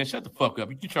nigga said, man, shut the fuck up,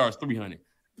 you charge $300.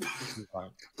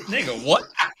 Nigga, what?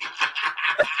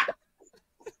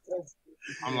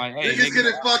 I'm like, hey, niggas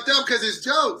getting fucked up because it's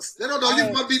jokes. They don't know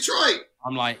you from Detroit.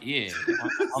 I'm like, yeah.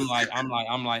 I'm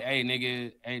like, hey,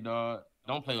 nigga, hey, dog,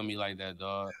 don't play with me like that,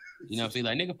 dog. You know what I'm saying?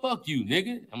 Like, nigga, fuck you,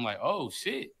 nigga. I'm like, oh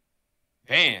shit.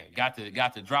 Bam, got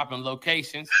to dropping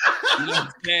locations. You know what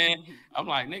I'm saying? I'm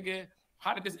like, nigga,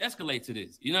 how did this escalate to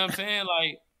this? You know what I'm saying?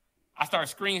 Like, I start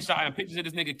screenshotting pictures of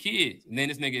this nigga kids, and then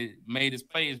this nigga made his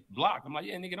players blocked. I'm like,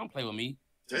 yeah, nigga, don't play with me.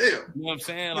 Damn. You know what I'm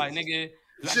saying? Like, nigga,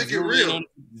 shit get real.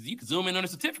 You can zoom in on the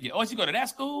certificate. Oh, you go to that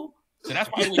school? So that's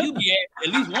probably where you be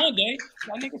at least one day.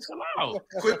 Like, nigga, chill out.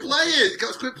 Quit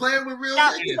playing with real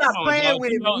niggas. Stop playing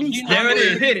with me. There it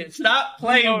is. Hit it. Stop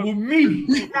playing with me.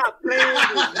 Stop playing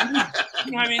with me.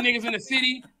 You know how many niggas in the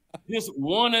city just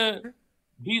wanna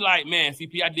be like, man,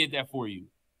 CP, I did that for you.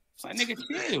 It's like, nigga,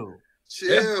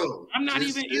 chill. I'm not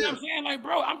even, you know what I'm saying? Like,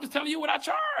 bro, I'm just telling you what I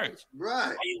charge.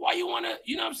 Right. Why you wanna,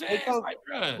 you know what I'm saying? It's like,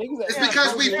 bro. It's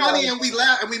because we funny and we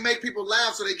laugh and we make people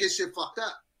laugh so they get shit fucked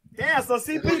up. Yeah, so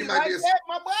CP, you like that,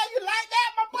 my boy? You like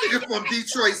that, my boy? Nigga from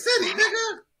Detroit City,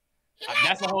 nigga.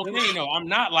 That's the whole thing, though. I'm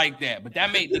not like that, but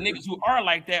that made the niggas who are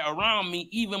like that around me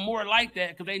even more like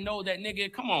that because they know that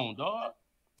nigga. Come on, dog.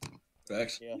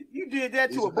 Facts. Yeah. You did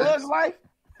that to a Bug's Life?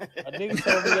 A nigga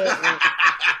told me that.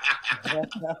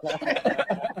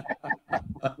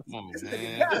 Come on,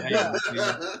 man.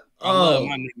 I love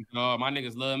my niggas, dog. My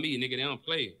niggas love me. Nigga, they don't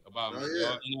play about me, dog. You know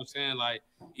what I'm saying? Like,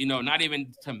 not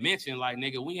even to mention, like,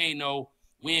 nigga, we ain't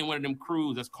one of them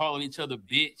crews that's calling each other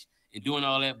bitch and doing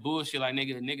all that bullshit. Like,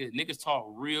 niggas talk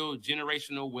real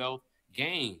generational wealth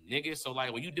game, nigga. So,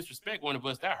 like, when you disrespect one of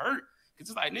us, that hurt. Cause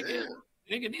it's like, nigga,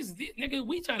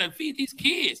 we trying to feed these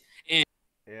kids. And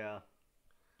Yeah.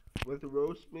 With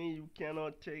roast me, you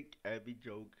cannot take every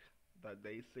joke that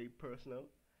they say personal.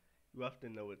 You have to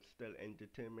know it's still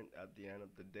entertainment at the end of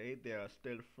the day. They are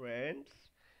still friends.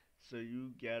 So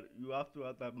you have to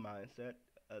have that mindset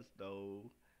as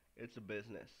though it's a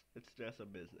business. It's just a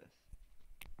business.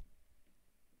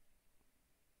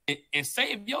 And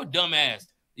save your dumb ass.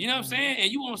 You know what I'm saying?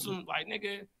 And you want some like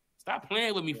nigga, stop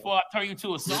playing with me before I turn you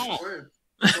to a song.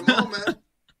 Come on, man.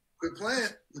 Quit playing.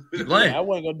 Yeah, I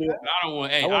wasn't gonna do it.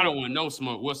 I don't want no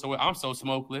smoke whatsoever. I'm so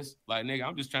smokeless. Like nigga,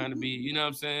 I'm just trying to be, you know what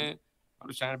I'm saying? I'm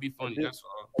just trying to be funny. That's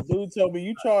all. A dude told me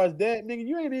you charge that, nigga.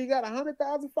 You ain't even got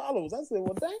 100,000 followers. I said,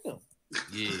 well, damn.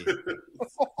 Yeah.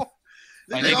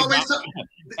 Like, nigga,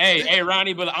 hey,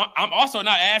 Ronnie, but I'm also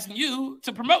not asking you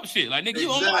to promote shit. Like, nigga,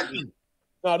 you exactly. own.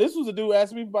 No, this was a dude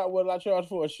asking me about what I charge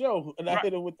for a show, and I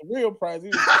hit him with the real price. He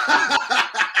was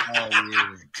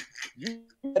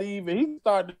he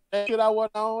started that shit I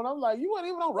wasn't on. I'm like, you weren't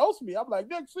even on roast me. I'm like,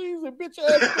 next season, bitch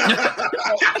ass.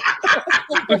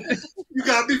 You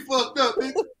gotta be fucked up,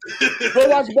 nigga. Go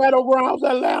watch Battlegrounds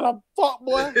Atlanta, fuck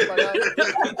boy.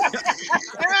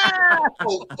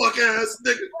 Oh, fuck ass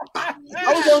nigga. I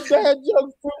was on dad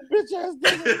jokes too, bitch ass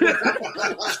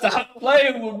nigga. Stop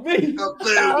playing with me. Stop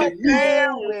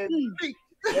playing with me.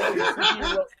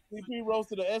 CP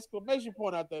roasted an exclamation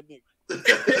point out that nigga.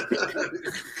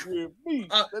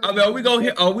 I mean, we go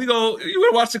here. You want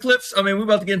to watch the clips? I mean, we're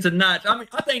about to get into Notch. I mean,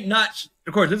 I think Notch,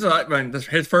 of course, this is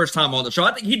his first time on the show.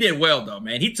 I think he did well though,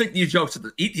 man. He took these jokes.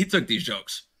 He took these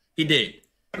jokes. He did.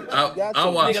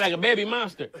 I'll watch. Nigga like a baby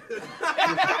monster.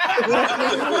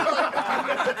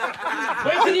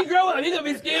 Wait till he grow up. He gonna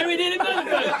be scary than a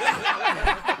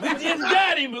motherfucker. We just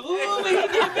got him, but ooh, when he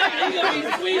get back, he gonna be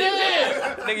sweet as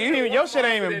hell. Nigga, your shit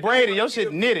ain't even braided. Your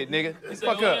shit knitted, nigga.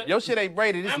 Fuck up. Your shit ain't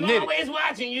braided. It's knitted. I'm always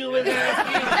watching you with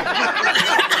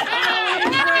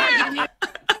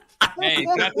Hey,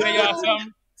 can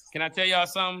I tell y'all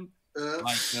something?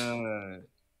 Like,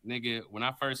 nigga, when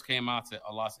I first came out to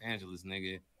Los Angeles,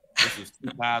 nigga, this was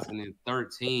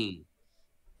 2013.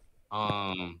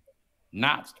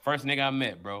 Notch, first nigga I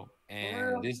met, bro.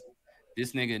 And this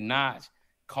nigga Notch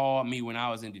called me when I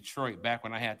was in Detroit, back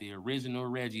when I had the original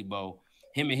Reggie Bo.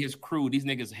 Him and his crew, these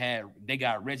niggas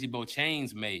got Reggie Bo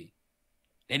chains made.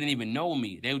 They didn't even know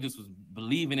me. They just was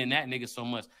believing in that nigga so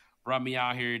much. Brought me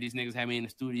out here. These niggas had me in the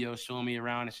studio showing me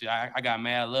around and shit. I got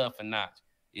mad love for Notch.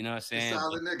 You know what I'm saying?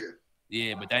 Solid nigga.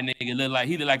 Yeah, but that nigga looked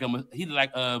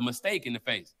like a mistake in the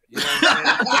face. You know what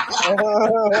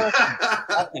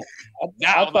I'm saying?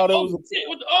 I thought it was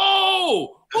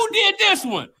who did this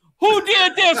one? Who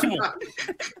did this one?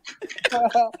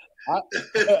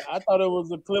 I thought it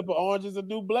was a clip of Orange Is the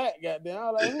New Black. Goddamn,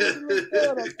 I was like, who's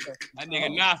that nigga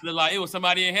Nas looked like it was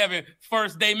somebody in heaven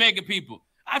first day making people.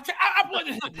 I put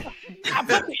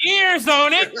the ears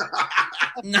on it.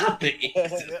 Not the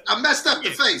ears. I messed up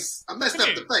the face.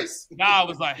 God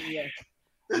was like, I'm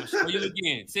gonna show you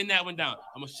again. Send that one down.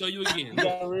 I'm gonna show you again. You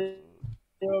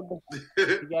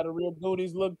got a real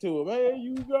Goonies look to him. Hey,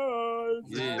 you guys.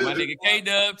 Yeah, my nigga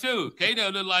K-Dub too.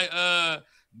 K-Dub looked like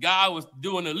God was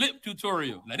doing a lip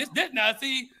tutorial. Now this now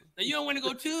see. Now you don't want to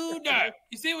go too dark.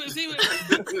 You see what?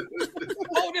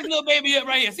 Hold this little baby up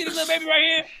right here. See this little baby right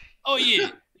here? Oh yeah.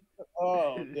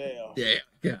 Oh damn. Yeah.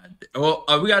 God. Well,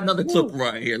 we got another clip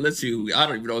right here. Let's see. I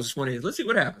don't even know what this one is. Let's see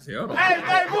what happens here. Hold on.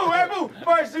 Hey, boo.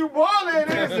 First you boil it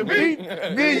in some meat,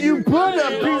 then you put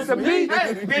a piece of meat,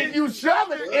 then you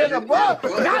shove it in a bowl.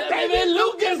 Now David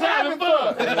Lucas having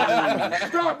fun.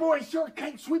 Starboy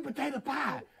shortcake, sweet potato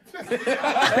pie. Baby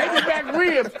back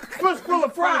ribs, push full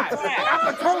of fries.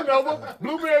 Apple turnover,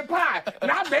 blueberry pie.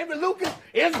 Now David Lucas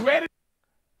is ready.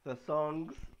 The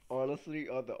songs, honestly,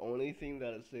 are the only thing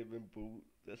that is saving Boo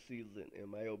this season, in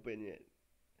my opinion.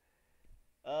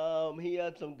 He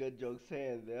had some good jokes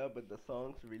here and there, but the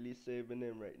song's really saving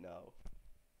him right now.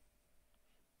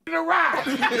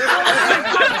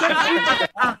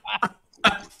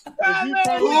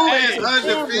 Boo is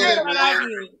undefeated,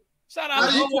 man. Shout out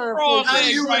how do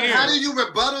you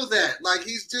rebuttal that? Like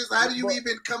how do you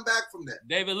even come back from that?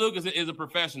 David Lucas is a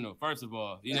professional, first of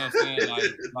all. You know what I'm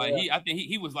saying? I think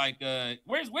he was like,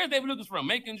 where's David Lucas from?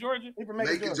 Macon, Georgia? He from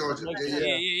Macon, Georgia.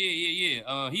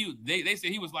 Yeah. They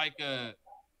said he was like that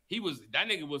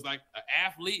nigga was like an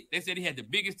athlete. They said he had the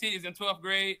biggest titties in 12th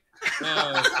grade.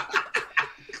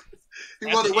 He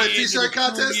won the wet t-shirt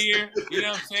contest. You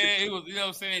know what I'm saying? It was, you know what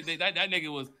I'm saying? That nigga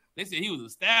was. They said he was a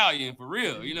stallion for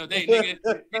real. You know, they said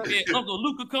Uncle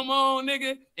Luca come on,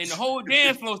 nigga, and the whole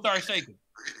dance floor started shaking.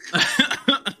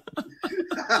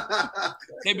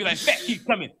 They be like, fat keep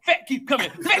coming.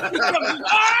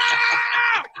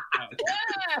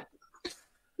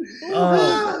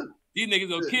 Ah! These niggas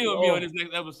gonna kill me on this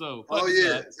next episode. Fuck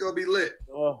it's gonna be lit.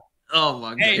 Oh my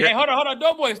god. Hey, hold on,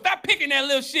 Doughboy. Stop picking that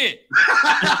little shit.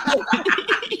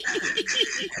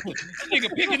 Nigga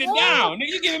picking it down. Nigga,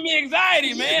 you giving me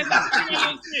anxiety, man. Stop picking that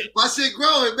little shit. My shit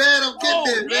growing, man. I'm getting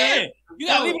there, man. You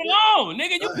gotta leave it alone,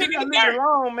 nigga. You picking the dirt. Leave it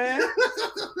alone, man.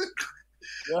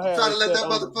 I'm trying to let that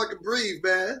motherfucker breathe,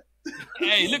 man.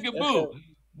 Hey, look at Boo.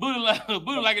 Boo like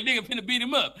a nigga finna beat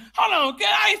him up. Hold on, kid.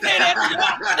 I ain't say that.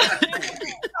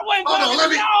 Hold on,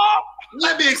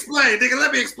 let me explain, nigga.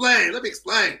 Let me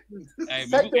explain. Hey,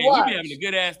 man, we be having a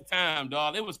good ass time,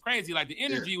 dog. It was crazy. Like the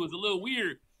energy was a little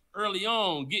weird early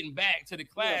on, getting back to the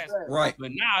class. Right.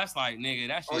 But now it's like, nigga,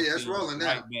 that shit. It's rolling now.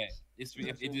 Right back.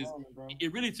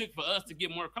 It really took for us to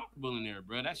get more comfortable in there,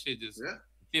 bro. That shit just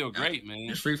feel great, man.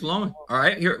 It's free flowing. All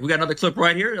right, here we got another clip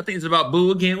right here. I think it's about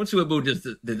Boo again. Let's see what Boo just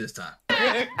did this time.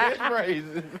 It's crazy.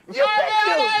 You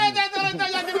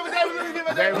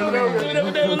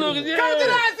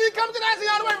come to the IC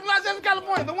all the way from Los Angeles,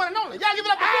 California, the one and only. Y'all give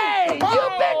it up for Lou. Hey, you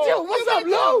bet you. What's up,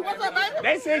 Lou? What's up, baby?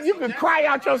 They said you could cry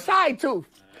out your side tooth.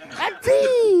 A T.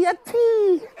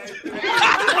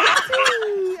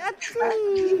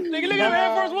 Nigga, look at Air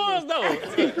Force Ones, though.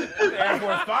 Air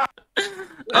Force 5.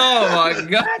 Oh my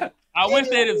god. I wish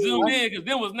they'd have zoomed in because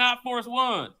them was not Force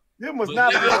Ones. Them was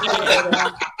not Force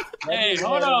Ones. Hey,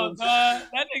 hold on, dog.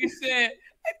 That nigga said,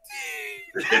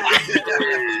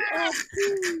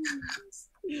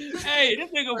 hey,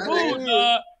 this nigga Boo,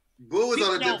 dog. Boo is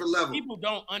on a different level. People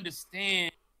don't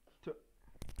understand.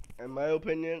 In my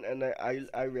opinion, and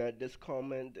I read this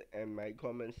comment in my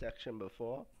comment section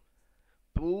before,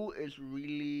 Boo is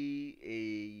really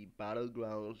a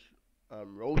battlegrounds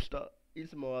roaster.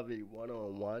 He's more of a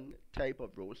one-on-one type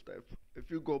of roaster.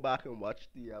 If you go back and watch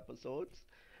the episodes,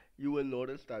 you will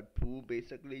notice that Boo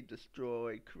basically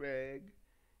destroyed Craig.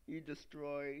 He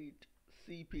destroyed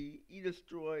CP. He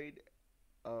destroyed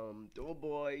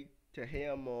Doughboy to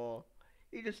hear more.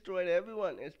 He destroyed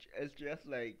everyone. It's just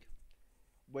like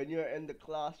when you're in the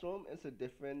classroom, it's a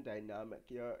different dynamic.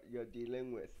 You're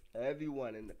dealing with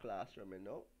everyone in the classroom, you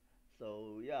know.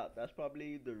 So yeah, that's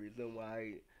probably the reason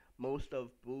why most of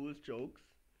Boo's jokes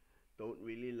don't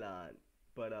really land.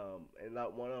 But in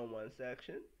that one-on-one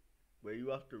section where you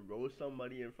have to roast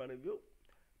somebody in front of you,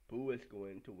 Boo is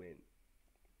going to win.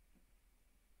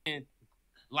 And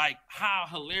like how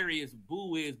hilarious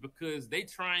Boo is because they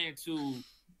trying to.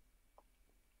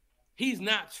 He's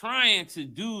not trying to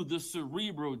do the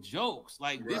cerebral jokes.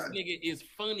 Like this nigga is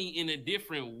funny in a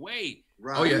different way.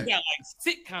 Right. Oh yeah. He got like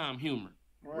sitcom humor.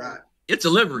 Right. It's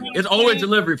delivery. It's always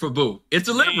delivery for Boo. It's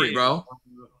delivery, bro.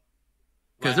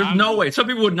 Because there's no way. Some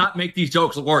people would not make these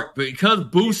jokes work, but because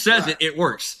Boo says it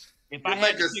works. If I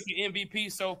had to pick an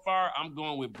MVP so far, I'm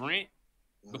going with Brent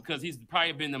because he's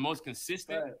probably been the most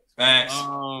consistent. Facts.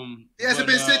 He hasn't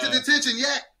been sent to detention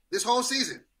yet this whole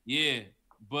season. Yeah,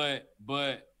 but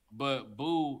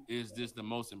Boo is just the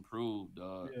most improved,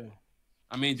 dog. Yeah.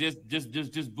 I mean, just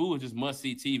Boo is just must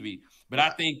see TV. But I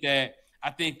think that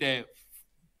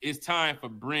it's time for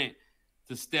Brent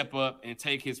to step up and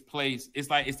take his place. It's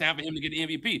time for him to get the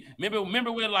MVP.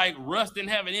 Remember when like Russ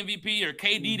didn't have an MVP or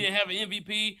KD didn't have an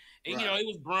MVP, and you know it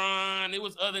was Bron, it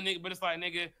was other niggas, but it's like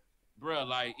nigga, bro,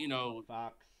 like you know.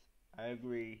 Fox, I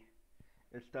agree.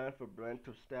 It's time for Brent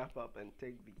to step up and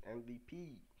take the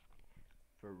MVP.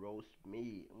 For roast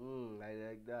me. I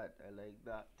like that. I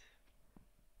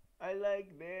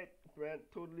like that. Brent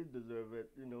totally deserve it,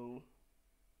 you know.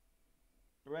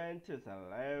 Brent is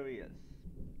hilarious.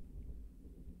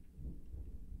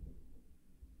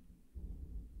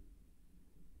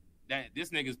 This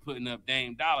nigga's putting up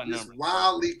Dame Dollar numbers. He's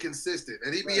wildly consistent.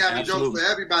 And he be having jokes for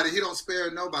everybody. He don't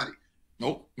spare nobody.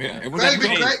 Nope. Yeah. Craig,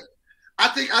 I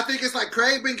think it's like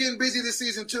Craig been getting busy this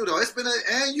season too, though. It's been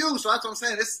and you, so that's what I'm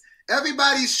saying. It's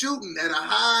everybody's shooting at a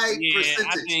high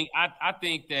percentage. I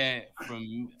think that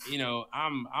from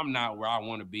I'm not where I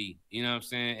want to be. You know what I'm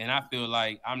saying? And I feel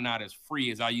like I'm not as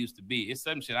free as I used to be. It's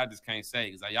some shit I just can't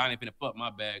say because y'all ain't finna fuck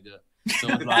my bag up. So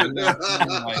it's like,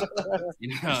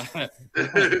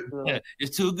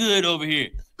 it's too good over here.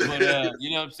 But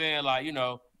you know what I'm saying? Like,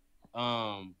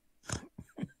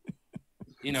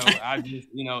 I just,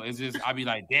 it's just I be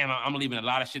like, damn, I'm leaving a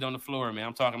lot of shit on the floor, man.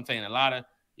 I'm taking a lot of,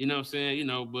 you know what I'm saying?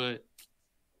 But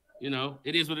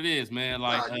it is what it is, man.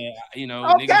 Like,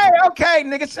 Okay,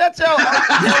 nigga, shut your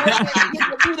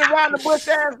beat around the bush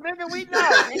ass nigga.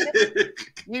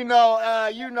 We know.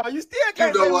 You still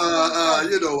can't.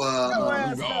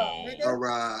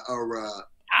 All right.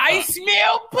 I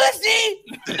smell pussy.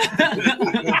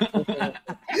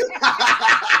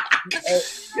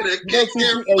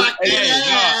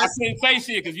 I couldn't say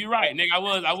shit because you're right, nigga. I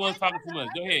was talking too much.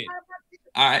 Go ahead.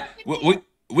 All right.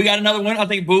 We got another one. I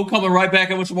think Boo coming right back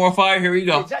in with some more fire. Here we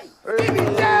go.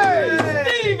 Stephen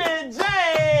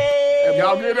J.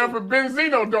 Y'all get up for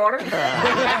Benzino, daughter.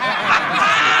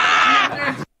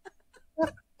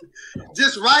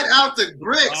 Just right out the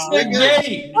bricks, nigga.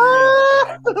 He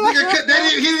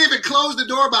didn't even close the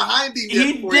door behind him.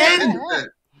 He didn't.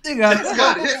 He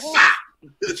got hit.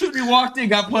 Should be walked in,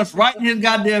 got punched right in his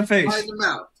goddamn face. Right in the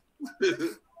mouth.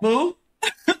 Boo.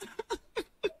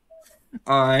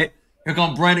 All right. Here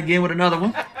come Brent again with another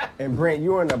one. And Brent,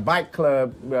 you're in a bike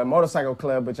club, motorcycle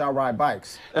club, but y'all ride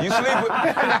bikes. You sleep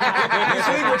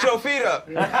with your feet up.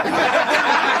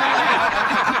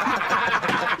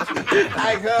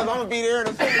 Hey, cuz, I'm gonna be there in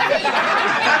a second. Hey,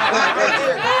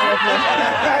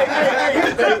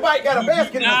 that bike got a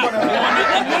basket in front of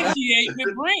it. Initiate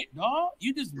with Brent, dog.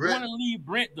 You just want to leave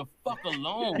Brent the fuck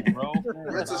alone, bro.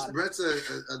 Brent's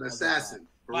an assassin.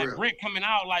 Like real. Brent coming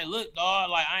out, like, look, dog,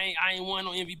 like I ain't won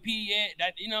no MVP yet.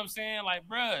 That, you know what I'm saying? Like,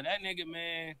 bruh, that nigga,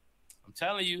 man, I'm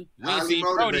telling you, we ain't seen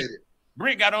Brody.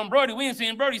 Brent got on Brody. We ain't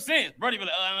seen Brody since. Brody be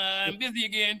like, I'm busy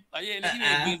again. Like,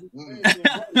 yeah, he ain't busy.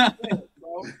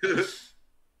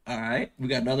 All right, we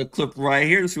got another clip right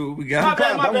here. Let's see what we got.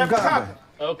 My bad.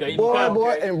 Okay,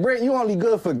 boy, and Brent, you only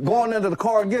good for going into the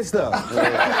car and get stuff.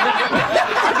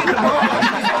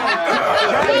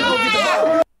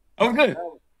 Oh, good.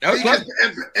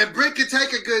 And Brent can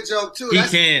take a good joke too. He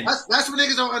can. That's what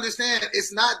niggas don't understand.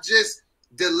 It's not just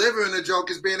delivering a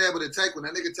joke; it's being able to take one.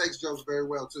 That nigga takes jokes very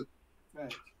well too.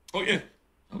 Right. Oh yeah.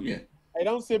 Oh yeah. Hey,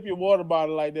 don't sip your water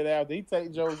bottle like that after. He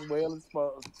take jokes well as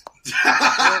fuck.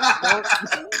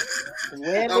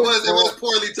 It was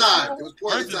poorly timed. It was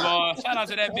poorly First of all, shout out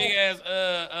to that big ass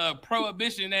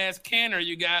prohibition ass canner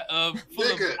you got full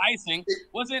of icing.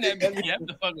 What's in that? Yeah,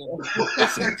 the fuck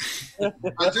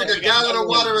I drink a gallon of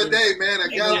water a day, man. A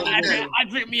gallon a day. I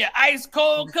drink me an ice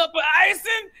cold cup of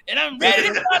icing, and I'm ready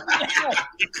to go.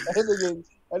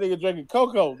 That nigga drinking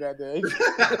cocoa, goddamn.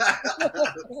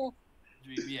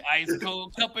 Drink me an ice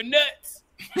cold cup of nuts.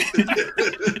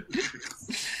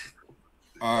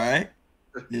 All right.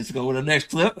 Let's go with the next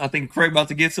clip. I think Craig about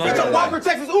to get something. It's a Walker,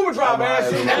 Texas Uber driver ass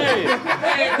shit. Hey,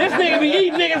 this nigga be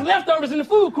eating niggas leftovers in the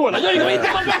food court. Like, yo, you gonna eat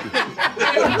that?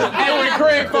 And when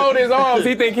Craig fold his arms,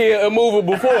 he think he a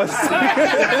immovable force.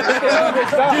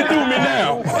 Get through me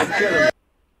now.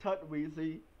 Tut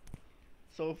Weezy.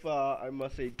 So far, I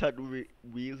must say Tut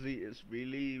Weezy is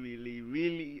really, really,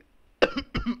 really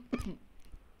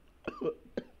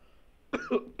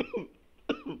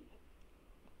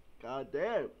God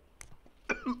damn.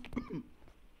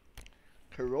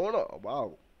 Corona,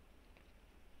 wow.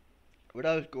 What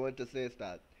I was going to say is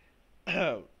that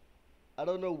I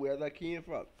don't know where that came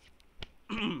from.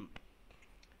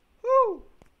 Whew.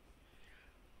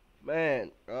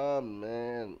 Man, oh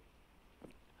man.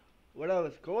 What I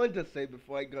was going to say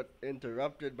before I got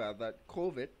interrupted by that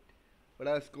COVID, what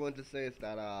I was going to say is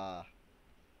that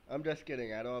I'm just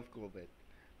kidding, I don't have COVID.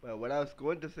 But what I was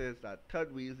going to say is that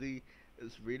Tut Weezy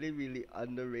is really, really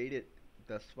underrated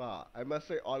thus far. I must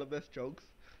say all of his jokes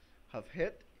have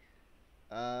hit,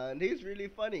 and he's really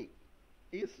funny.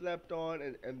 He's slept on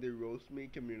in the roast me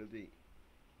community.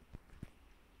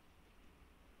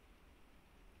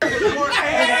 Hey,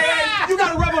 you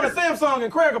gotta rub on a Samsung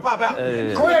and Craig will pop out.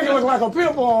 Craig look like a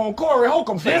pimple on Corey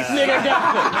Holcomb. This nigga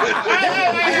got.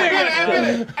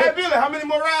 Hey, Billy, how many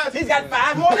more rides? He's got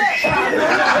 5 more left.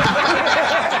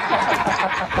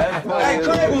 Hey,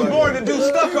 Craig was born to do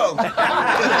stucco. He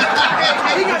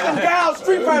got them Gal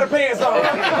Street Fighter pants on.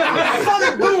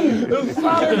 Sonic Boom.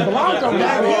 Sonic Blanco,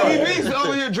 man. He's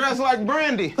over here dressed like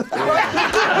Brandy.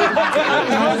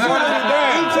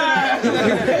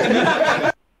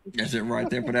 That's it right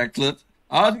there for that clip.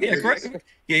 Oh yeah, Craig.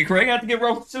 Yeah, Craig have to get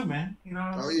roasted too, man. You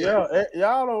know. Oh yeah.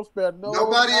 Y'all don't spare no.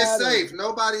 Nobody is safe.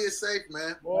 Nobody is safe,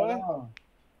 man. Boy.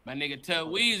 My nigga Tut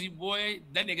Weezy, boy,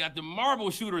 that nigga got the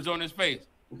marble shooters on his face.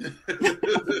 Right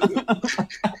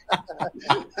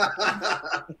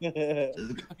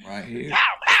here.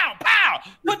 Pow, pow, pow!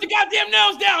 Put the goddamn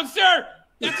nails down, sir.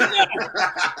 That's enough.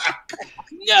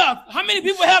 Enough. How many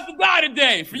people have to die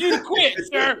today for you to quit,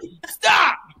 sir?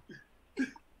 Stop.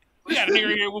 We got a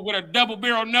nigga here with a double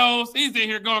barrel nose. He's in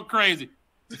here going crazy.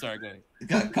 Sorry, go ahead.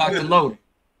 Got cocked and loaded.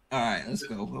 All right, let's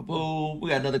go. Boom. We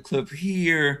got another clip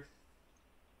here.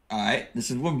 All right, this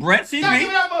is when Brent sees me.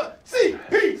 CP.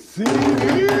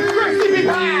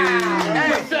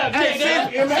 What's up, nigga?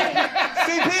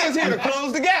 CP is here to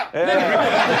close the gap.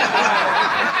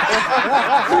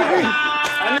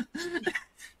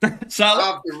 Solid.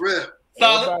 Off the rip.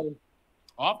 Solid.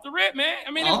 Off the rip, man.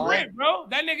 I mean, it's Brent, bro.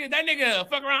 That nigga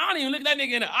fuck around. I don't even look that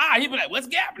nigga in the eye. He be like, what's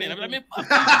happening? I be like, man, fuck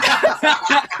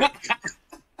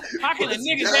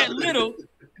nigga that little,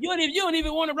 you don't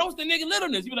even want to roast the nigga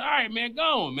littleness. You be like, all right, man,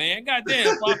 go on, man.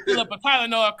 Goddamn, I'll fill up a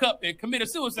Tylenol cup and commit a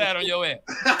suicide on your ass.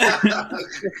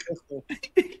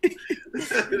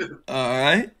 All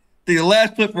right. The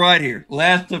last clip right here.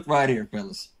 Last clip right here,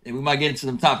 fellas. And we might get into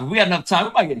some topics. We got enough time.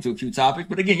 We might get into a few topics.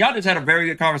 But again, y'all just had a very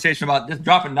good conversation about just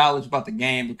dropping knowledge about the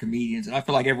game, the comedians. And I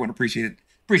feel like everyone appreciated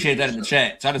that in the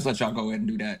chat. So I just let y'all go ahead and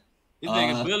do that. This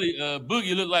nigga Billy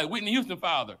Boogie look like Whitney Houston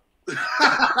father. My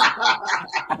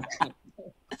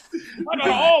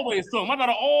daughter always sung. My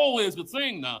daughter always could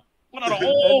sing now. My daughter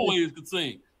always could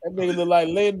sing. That nigga look like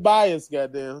Lynn Bias,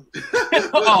 goddamn.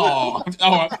 Oh,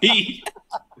 Pete.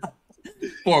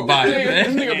 Poor Bias,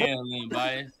 man. Damn, Lynn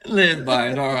Bias. Lynn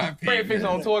Bias, all right. Pray fix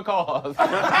on toy cars. Hey,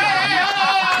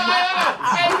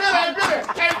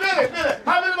 Billy.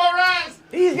 How many more rides?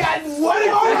 He's got 20 more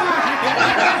rides.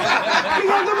 He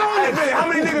got the more. Hey, how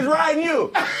many niggas riding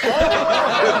you?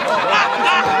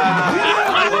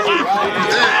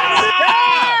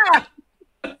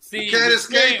 See, Can't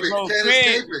escape it. bro, Can't Craig,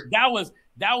 escape it.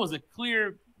 That was a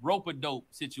clear rope-a-dope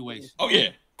situation. Oh, yeah.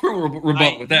 Quick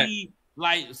rebut with that.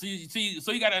 So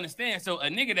you got to understand. So a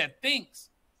nigga that thinks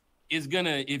is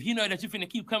gonna, if you know that you finna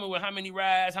keep coming with how many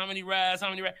rides,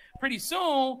 pretty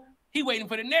soon he waiting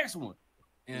for the next one.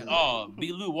 And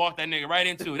B. Lou walked that nigga right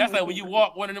into it. That's like when you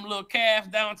walk one of them little calves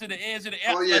down to the edge of the.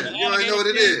 Oh yeah, you already know what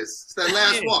it is. It's that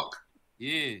last walk.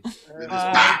 Yeah.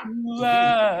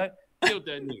 Killed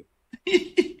that nigga.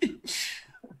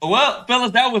 Well,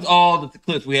 fellas, that was all the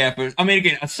clips we have for. I mean,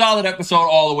 again, a solid episode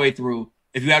all the way through.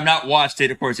 If you have not watched it,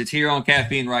 of course, it's here on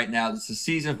Caffeine right now. This is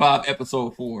season 5,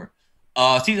 episode 4.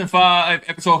 Season 5,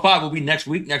 episode 5 will be next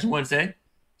week, next Wednesday.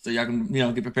 So y'all can,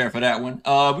 get prepared for that one.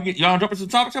 Y'all jump into some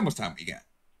topics. How much time we got?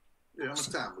 Yeah, how much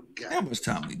time we got? How much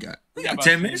time we got? We got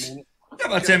 10 minutes. We got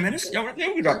about 10 minutes. Yeah, we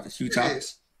can drop a few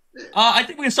topics. I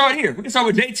think we can start here. We can start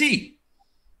with JT.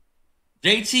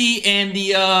 JT and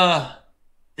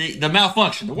the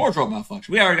malfunction, the wardrobe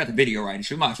malfunction. We already got the video right,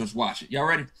 so we might as well just watch it. Y'all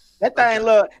ready? That thing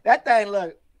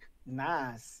look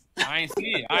nice. I ain't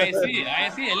see it.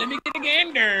 Let me get a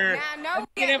gander. Now, no,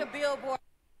 get the billboard.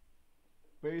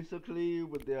 Basically,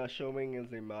 what they are showing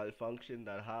is a malfunction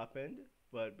that happened,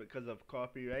 but because of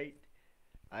copyright,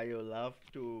 I will have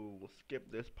to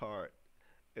skip this part.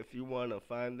 If you want to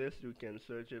find this, you can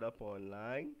search it up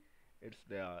online. It's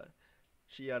there.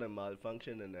 She had a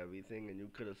malfunction and everything, and you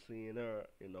could have seen her,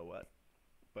 you know what.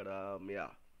 But, yeah.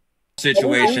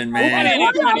 Situation, man. That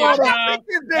ain't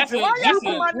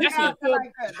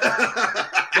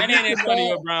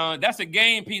Antonio Brown. That's a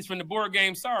game piece from the board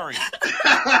game. Sorry.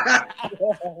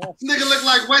 Nigga look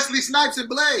like Wesley Snipes and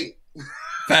Blade.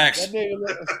 Facts.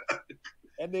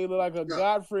 That nigga look like a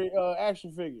Godfrey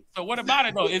action figure. So what about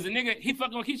it though? Is the nigga he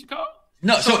fucking with Keisha Cole?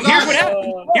 No. So here's what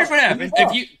happened.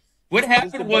 What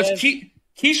happened was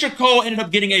Keisha Cole ended up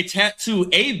getting a tattoo.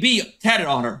 AB tatted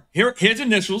on her. His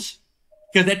initials.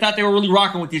 Because they thought they were really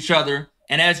rocking with each other.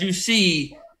 And as you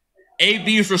see,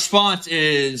 AB's response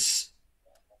is...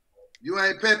 You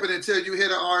ain't pimping until you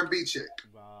hit an R&B chick.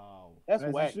 Wow. That's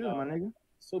whack, my nigga.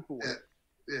 Super whack.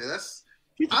 Yeah, that's...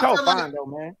 Keisha Cole fine, though,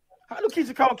 man. How do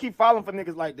Keisha Cole keep falling for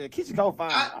niggas like that? Keisha Cole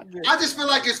fine. I just feel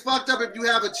like it's fucked up if you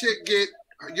have a chick get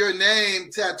your name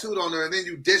tattooed on her and then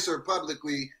you diss her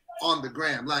publicly on the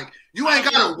gram. Like, you ain't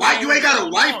got to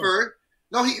wipe her.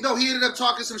 No, he ended up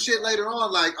talking some shit later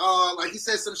on, like he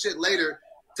said some shit later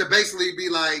to basically be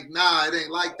like, nah, it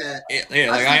ain't like that. Yeah,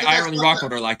 like I really rock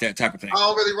with her like that type of thing. I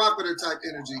don't really rock with her type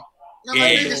energy. I'm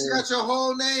like, nigga, she got your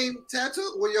whole name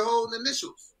tattooed with your whole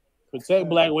initials. Protect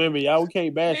black women, y'all. We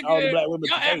can't bash all the black women.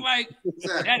 Y'all act like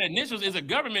that initials is a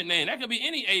government name. That could be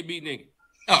any AB nigga.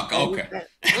 Oh, okay.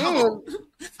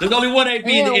 There's only one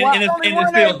AB in this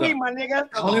field, though. My nigga.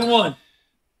 Only one.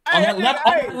 On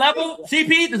that level,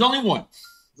 CP, there's only one.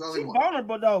 She's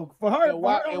vulnerable though. For her,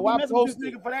 why post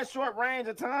this nigga for that short range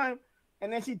of time,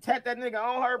 and then she tapped that nigga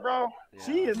on her, bro. Yeah.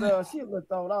 She a little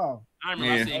thrown off. I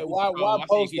remember I said, why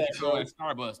post that, bro? At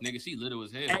Starbucks, nigga, she little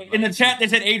as hell. In the chat, they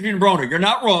said Adrian Broner. You're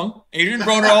not wrong. Adrian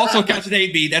Broner also counts as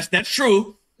AB. That's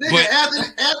true. Nigga, but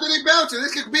Anthony Belcher.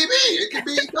 This could be me. It could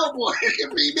be Doughboy. It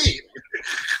could be me.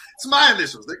 It's my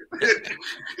initials, nigga.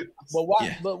 But why?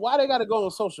 Yeah. But why they got to go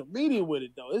on social media with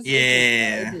it though?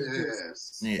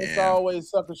 It's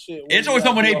always sucker shit. It's always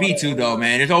talking about AB too, though,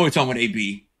 man. It's always talking about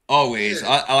AB. Always.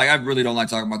 Yeah. I really don't like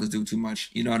talking about this dude too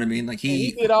much. You know what I mean? Like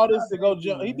he did all this to go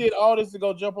jump. He did all this to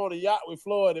go jump on a yacht with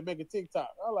Floyd and make a TikTok.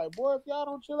 I'm like, boy, if y'all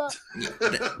don't chill out.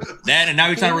 That and now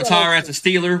he's trying to retire as a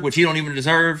Steeler, which he don't even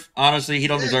deserve. Honestly, he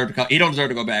don't deserve to come. He don't deserve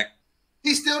to go back.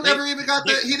 He still never even got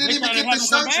the. He didn't even get the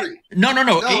surgery. No.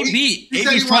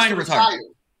 AB's trying to retire.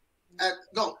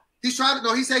 He's trying to.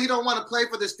 No, he said he don't want to play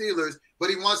for the Steelers, but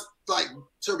he wants like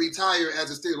to retire as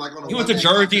a Steeler. Like on a he wants a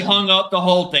jersey hung up, the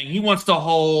whole thing. He wants the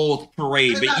whole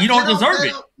parade, but you don't deserve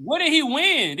it. What did he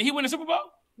win? Did he win the Super Bowl?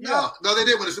 No, they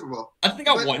did win the Super Bowl. I think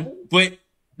I won, but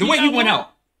the way he went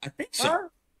out, I think so. Huh?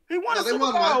 He won a they Super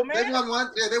won Bowl, one. man. They won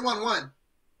one. Yeah, they won one.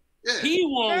 Yeah, he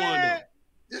won one. Yeah,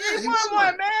 he won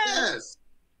one, man. Yes.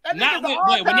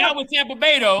 Not with Tampa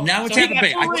Bay though. Now with Tampa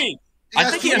Bay,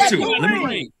 I think he has two.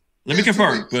 Let me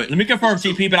confirm,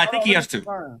 CP. But I think he has two.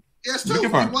 He has two. He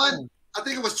won. I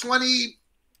think it was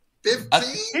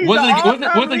 2015.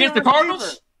 Was it against the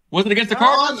Cardinals? Was it against the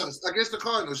Cardinals? Against the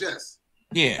Cardinals, yes.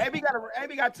 Yeah. AB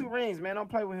got 2 rings, man. Don't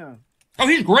play with him. Oh,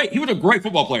 he's great. He was a great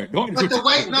football player. But the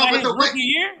weight.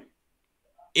 Year?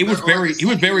 He was very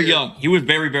young. He was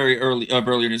very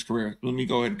early in his career. Let me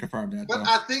go ahead and confirm that. But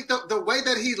I think the way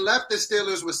that he left the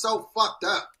Steelers was so fucked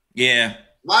up. Yeah.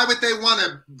 Why would they want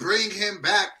to bring him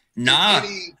back? Nah. In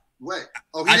any way?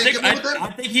 Oh, he didn't get one with them?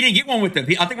 I think he didn't get one with them.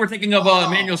 I think we're thinking of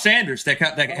Emmanuel Sanders that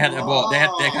had that ball. That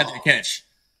had that catch.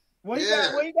 Well,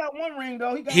 he got 1 ring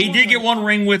though. He did get 1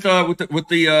 ring with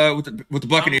the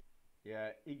Buccaneers. Yeah,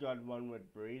 he got 1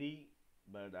 with Brady,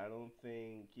 but I don't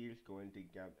think he's going to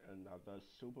get another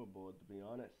Super Bowl, to be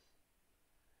honest.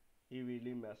 He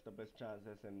really messed up his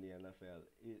chances in the NFL.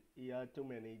 He had too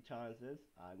many chances,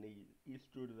 and he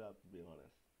screwed it up, to be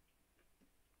honest.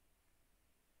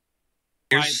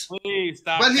 Please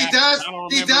stop. But he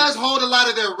does hold a lot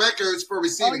of their records for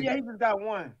receiving. Oh yeah, he just got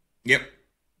 1. Yep.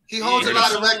 He holds a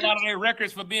lot of records. A lot of their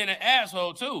records for being an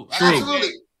asshole too. True. Absolutely.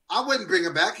 I wouldn't bring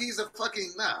him back. He's a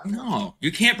fucking No, you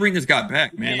can't bring this guy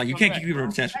back, man. Like you can't keep people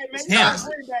attention.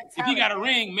 If he got a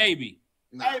ring, maybe.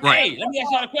 No. Hey, let me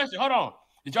ask y'all a question. Hold on.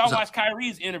 Did y'all watch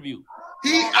Kyrie's interview?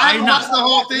 I watched the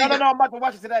whole thing. No, I'm about to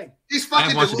watch it today. He's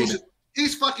fucking delusional.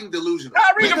 He's fucking delusional.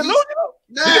 Kyrie's delusional?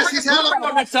 Yes, he's hella.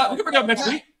 We can bring it up next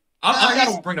week. I'm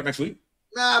going to bring it up next week.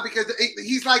 Nah, because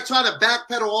he's like trying to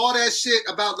backpedal all that shit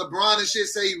about LeBron and shit,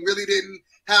 say he really didn't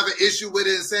have an issue with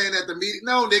it and saying at the meeting.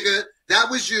 No, nigga, that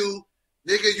was you.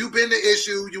 Nigga, you been the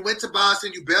issue. You went to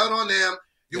Boston. You bailed on them.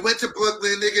 You went to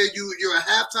Brooklyn. Nigga, you're a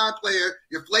halftime player.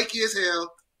 You're flaky as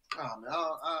hell. Oh,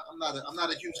 man, I'm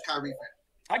not a huge Kyrie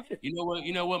fan.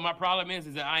 You know what my problem is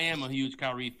that I am a huge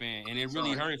Kyrie fan, and it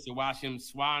really hurts to watch him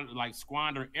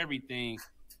squander everything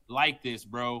like this,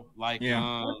 bro. Like,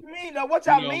 what you mean though? What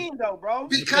y'all mean though, bro?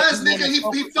 Because nigga, he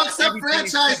fucks up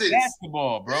franchises.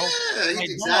 Basketball, bro. Yeah, like,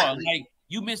 exactly. Like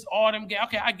you missed all them games.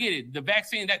 Okay, I get it. The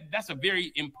vaccine that's a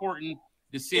very important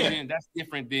decision. Yeah. That's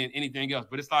different than anything else.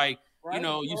 But it's like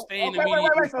you stay in the media.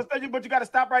 Wait. So, but you got to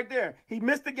stop right there. He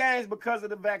missed the games because of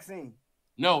the vaccine.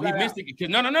 No, he missed it because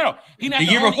no. He not the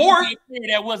year before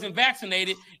that wasn't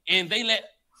vaccinated, and they let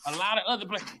a lot of other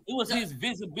players. It was his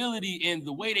visibility and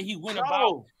the way that he went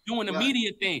about doing the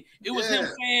media thing. It was him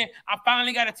saying, "I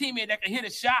finally got a teammate that can hit a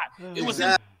shot." It was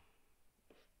him.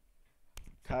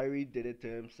 Kyrie did it to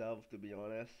himself, to be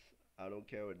honest. I don't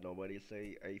care what nobody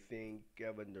say. I think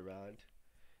Kevin Durant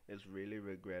is really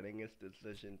regretting his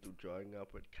decision to join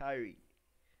up with Kyrie.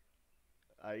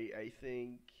 I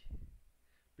think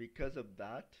because of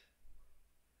that,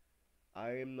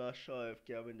 I am not sure if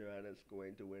Kevin Durant is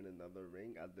going to win another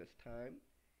ring at this time.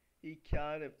 He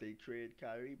can if they trade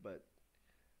Kyrie, but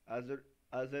as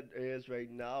it is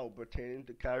right now pertaining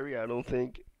to Kyrie, I don't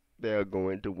think they are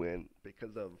going to win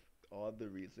because of all the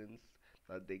reasons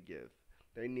that they give.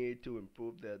 They need to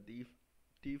improve their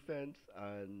defense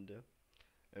and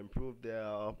improve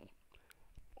their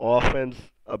offense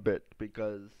a bit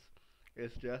because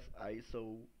it's just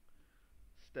ISO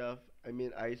stuff. I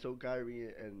mean, ISO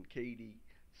Kyrie and KD,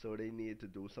 so they need to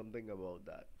do something about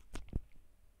that.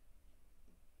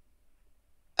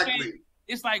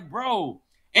 It's like, bro.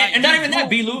 And not even that,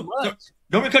 B-Lou.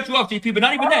 Don't want to cut you off, JP, but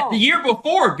not even that. The year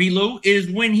before, B-Lou,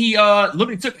 is when he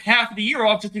literally took half of the year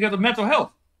off just because of mental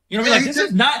health. You know what I mean? Like,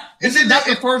 this is not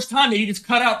the first time that he just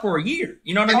cut out for a year.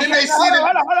 You know what I mean?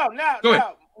 Hold on. Now,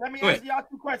 let me ask y'all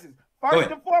 2 questions. First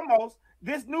and foremost,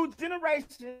 this new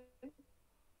generation,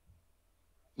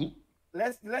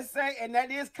 let's say, and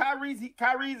that is Kyrie's.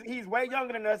 He's way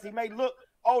younger than us. He may look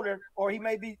older, or he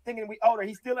may be thinking we older.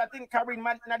 He's still, I think Kyrie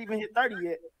might not even hit 30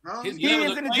 yet. No. He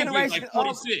is in the generation like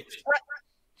 46.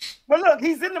 But look,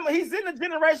 he's in the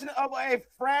generation of a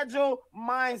fragile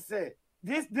mindset.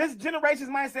 This generation's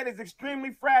mindset is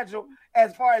extremely fragile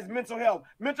as far as mental health.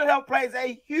 Mental health plays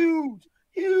a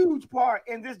huge part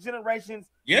in this generation's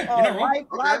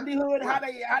livelihood. How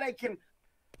they can.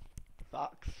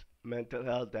 Facts. Mental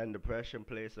health and depression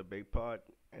plays a big part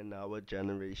in our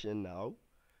generation now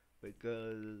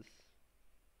because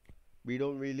we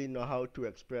don't really know how to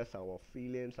express our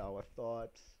feelings, our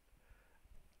thoughts,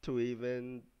 to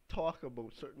even talk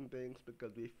about certain things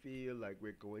because we feel like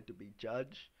we're going to be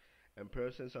judged, and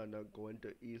persons are not going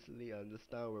to easily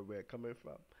understand where we're coming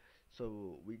from.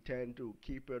 So we tend to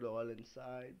keep it all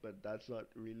inside, but that's not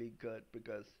really good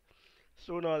because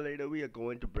sooner or later we are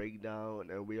going to break down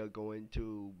and we are going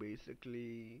to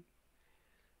basically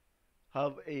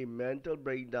have a mental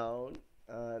breakdown,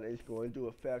 and it's going to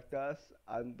affect us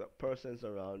and the persons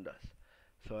around us.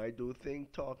 So I do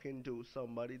think talking to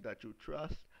somebody that you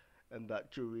trust and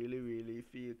that you really, really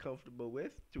feel comfortable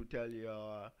with to tell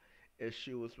your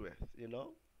issues with, you know?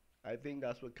 I think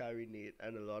that's what Kyrie need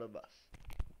and a lot of us.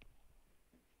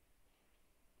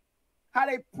 How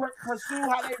they pursue,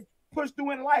 how they push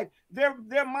through in life. Their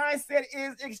mindset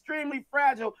is extremely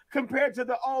fragile compared to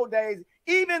the old days.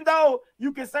 Even though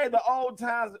you can say the old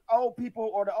times, old people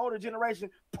or the older generation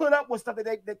put up with stuff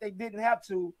that they didn't have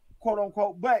to, quote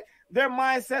unquote, but their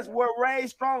mindsets were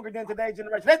raised stronger than today's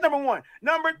generation. That's number one.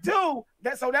 Number two,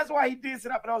 that's why he did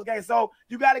sit up for those games. So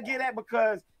you got to get that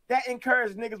because that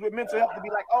encouraged niggas with mental health to be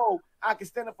like, oh, I can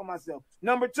stand up for myself.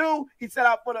 Number two, he set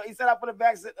out for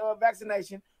the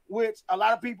vaccination, which a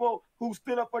lot of people who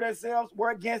stood up for themselves were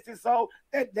against it. So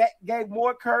that gave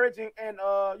more courage and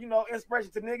inspiration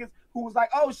to niggas who was like,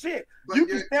 oh shit, but you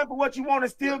can stand for what you want to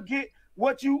still get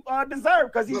what you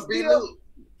deserve, because he still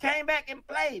came back and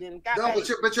played and got paid.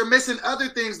 But you're missing other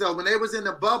things though. When they was in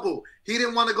the bubble, he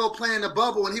didn't want to go play in the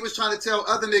bubble, and he was trying to tell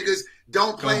other niggas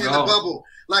don't play in the bubble.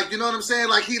 Like, you know what I'm saying?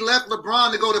 Like, he left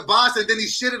LeBron to go to Boston, then he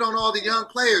shitted on all the young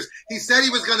players. He said he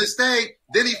was going to stay,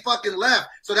 then he fucking left.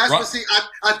 So that's what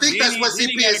I think that's what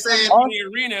CP is saying. The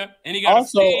arena, and he got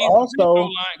also,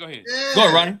 go ahead. Yeah.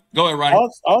 Go ahead, Ronnie.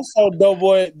 Also,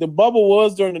 Doughboy, the bubble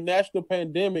was during the national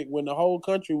pandemic when the whole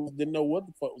country didn't know what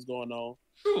the fuck was going on.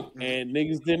 And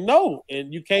niggas didn't know.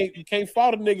 And you can't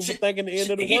fault a nigga for thinking the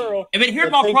end of the world. I mean,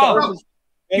 here's my problem.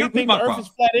 He think the earth is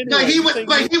flat anyway.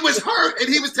 He was hurt, and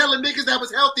he was telling niggas that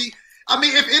was healthy. I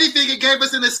mean, if anything, it gave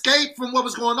us an escape from what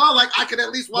was going on. Like, I could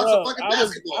at least watch some fucking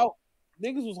basketball.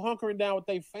 Niggas was hunkering down with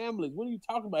their families. What are you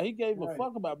talking about? He gave a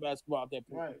fuck about basketball at that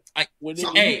point. Right. When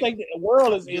you think that the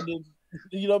world is ending,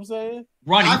 you know what I'm saying?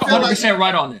 Ronnie, you're 100%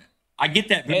 right on that. I get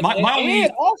that. But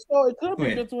and also, it could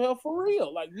be mental health for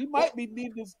real. Like, he might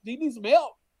need some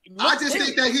help. I just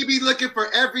think that he be looking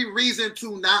for every reason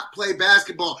to not play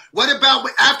basketball. What about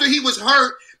after he was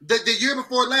hurt the year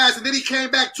before last, and then he came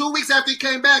back 2 weeks after he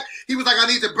came back, he was like, I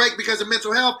need to break because of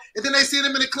mental health. And then they seen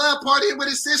him in the club partying with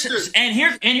his sisters. And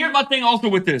here's my thing also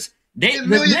with this.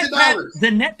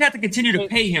 The Nets had to continue to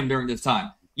pay him during this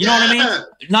time. You know what I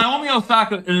mean? Naomi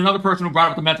Osaka is another person who brought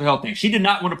up the mental health thing. She did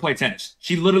not want to play tennis.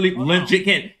 She literally legit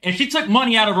can't. And she took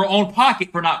money out of her own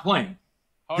pocket for not playing.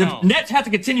 The Nets have to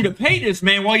continue to pay this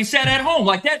man while he sat at home.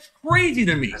 Like, that's crazy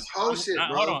to me. That's whole shit,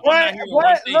 bro.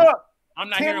 I'm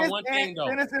not hearing one thing, though.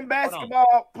 Tennis and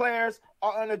basketball players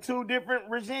are under two different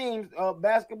regimes. A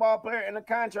basketball player and a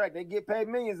contract. They get paid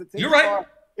millions. You're right.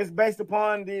 It's based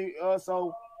upon the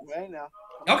now.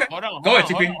 Okay. Hold on. Go ahead,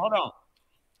 TP. Hold on.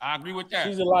 I agree with that.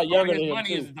 She's a lot younger than him,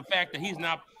 money too. is the fact that he's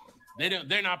not.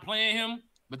 They're not playing him,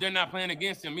 but they're not playing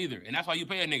against him either, and that's why you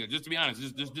pay a nigga. Just to be honest,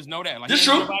 just know that. Like, that's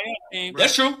true.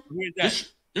 That's true.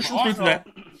 That's true.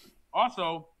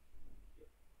 Also,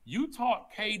 you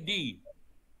taught KD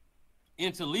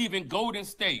into leaving Golden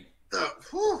State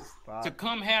to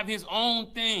come have his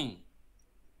own thing.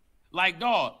 Like,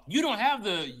 dog, you don't have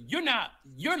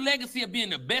your legacy of being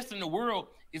the best in the world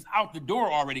is out the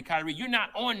door already, Kyrie. You're not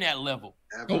on that level.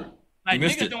 Like,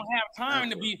 niggas don't have time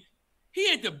to be. He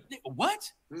ain't the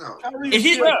what? No. Is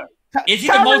he the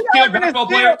most skilled basketball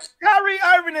player? Kyrie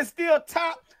Irving is still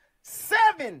top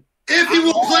 7. If he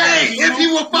will play, if he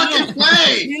will fucking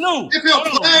play, if he'll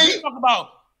play.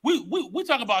 We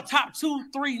talk about top 2,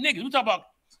 3 niggas. We talk about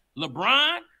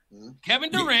LeBron,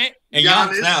 Kevin Durant, and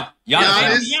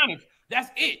Giannis. That's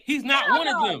it. He's not one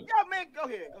of them. Go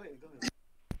ahead.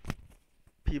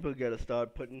 People gotta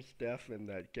start putting Steph in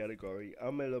that category.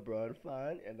 I'm a LeBron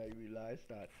fan, and I realized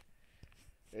that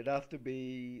it has to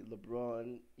be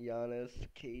LeBron, Giannis,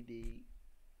 KD,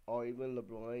 or even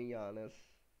LeBron, Giannis,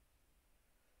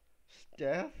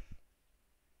 Steph,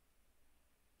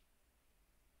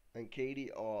 and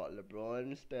KD, or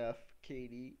LeBron, Steph,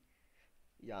 KD,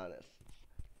 Giannis,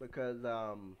 because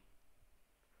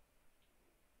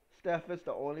Steph is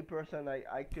the only person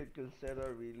I could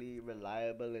consider really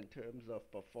reliable in terms of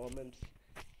performance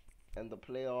in the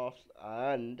playoffs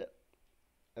and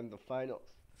in the finals,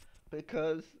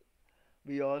 because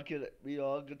we all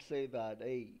could say that,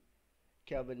 hey,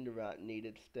 Kevin Durant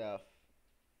needed Steph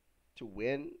to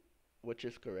win, which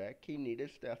is correct. He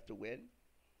needed Steph to win,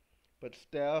 but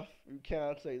Steph, you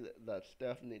can't say that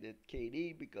Steph needed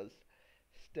KD, because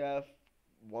Steph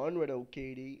won without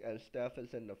KD, and Steph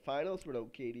is in the finals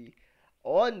without KD,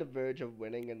 on the verge of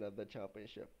winning another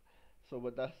championship. So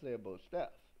what that say about Steph,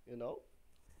 you know?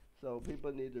 So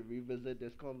people need to revisit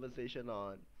this conversation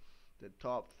on the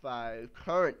top 5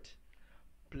 current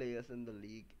players in the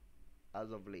league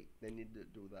as of late. They need to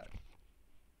do that.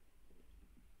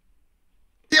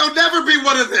 He'll never be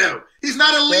one of them. He's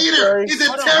not a leader. He's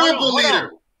a terrible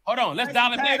leader. Hold on. Let's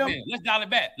dial it back then. Let's dial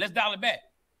it back.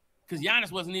 Because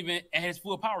Giannis wasn't even at his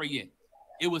full power yet.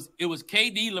 It was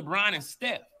KD, LeBron, and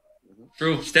Steph.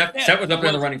 True. Steph was up there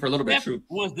in the running for a little bit. True.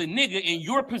 Was the nigga in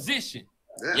your position.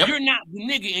 Yep. You're not the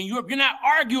nigga in you're not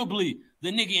arguably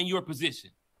the nigga in your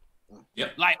position.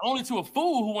 Yep. Like only to a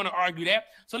fool who want to argue that.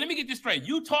 So let me get this straight.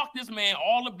 You talk this man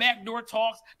all the backdoor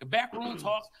talks, the backroom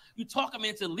talks. You talk him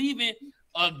into leaving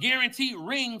a guaranteed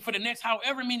ring for the next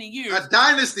however many years. A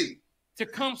dynasty. To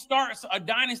come start a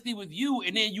dynasty with you,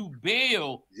 and then you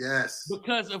bail. Yes.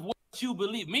 Because of what you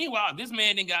believe. Meanwhile, this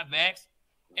man didn't got vaxxed.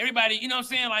 Everybody, you know what I'm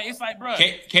saying? Like, it's like, bro.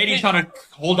 KD's trying to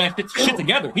hold that shit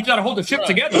together. He's trying to hold the ship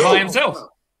together by himself.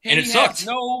 And it sucks.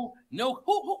 No.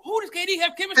 Who does KD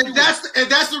have chemistry with? And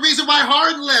that's the reason why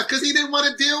Harden left, because he didn't want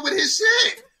to deal with his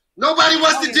shit. Nobody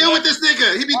wants to deal with this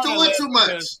nigga. He be doing too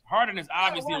much. Harden is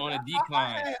obviously on a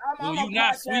decline. When you're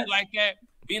not sweet like that,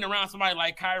 being around somebody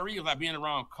like Kyrie is like being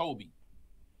around Kobe.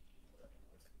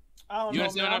 You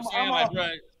understand what I'm saying? Like, bro,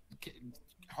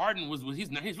 Harden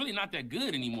he's really not that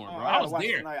good anymore, bro. I was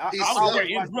there. I was there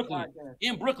in Brooklyn.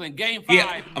 In Brooklyn, game 5.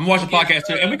 Yeah, I'm watching the podcast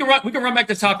too, and we can run back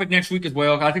this topic next week as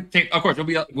well. I think, of course,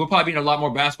 we'll probably be in a lot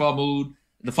more basketball mood.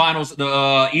 The finals,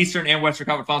 the Eastern and Western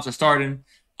Conference finals are starting.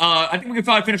 I think we can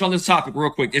probably finish on this topic real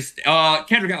quick. It's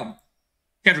Kendrick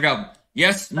album.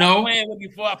 Yes, no. Playing with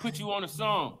before I put you on a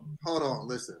song. Hold on,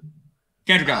 listen.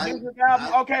 Kendrick album.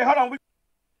 Okay, hold on.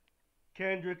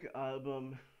 Kendrick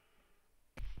album.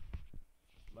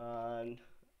 Man,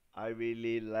 I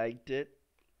really liked it.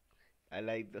 I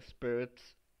like the spirit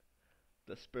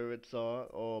song.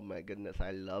 Oh my goodness,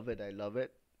 I love it.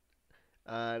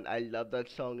 And I love that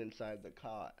song inside the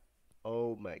car.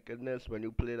 Oh my goodness, when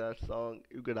you play that song,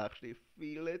 you can actually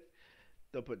feel it.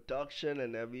 The production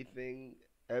and everything.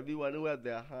 Everyone who had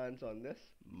their hands on this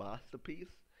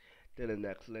masterpiece did an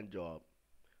excellent job.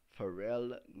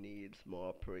 Pharrell needs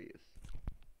more praise.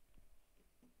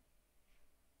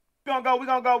 We're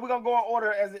gonna go in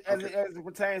order as it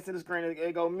pertains to the screen.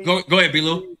 It go me. Go ahead,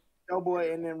 B-Lou.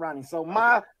 Doughboy and then Ronnie. So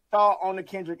my thought on the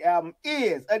Kendrick album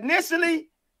is initially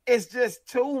it's just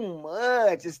too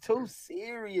much. It's too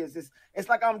serious. It's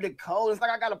like I'm decoding. It's like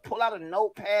I gotta pull out a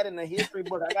notepad in the history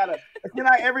book. It's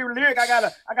like every lyric I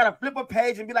gotta flip a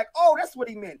page and be like, oh, that's what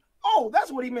he meant. Oh,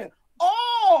 that's what he meant.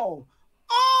 Oh.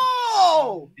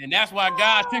 And that's why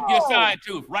God took your side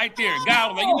tooth right there.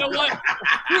 God was like, you know what?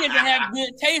 He didn't have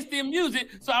good taste in music,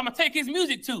 so I'm gonna take his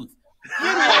music tooth.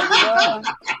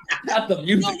 Not the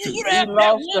music tooth. You don't have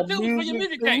that one tooth for your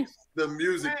music taste. The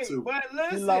music tooth. But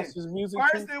listen, he lost his music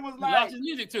first too. It was He like, lost his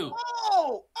music too.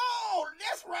 Oh,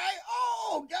 that's right.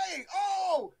 Oh, dang.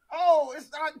 Oh,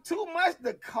 it's not too much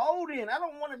decoding. I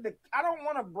don't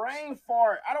want to brain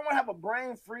fart. I don't want to have a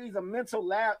brain freeze, a mental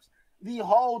lapse the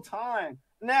whole time.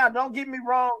 Now, don't get me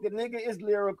wrong, the nigga is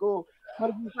lyrical, but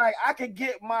it's like I could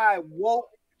get my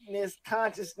wokeness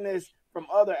consciousness from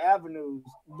other avenues.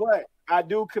 But I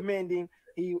do commend him.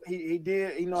 He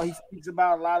did, he speaks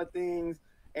about a lot of things,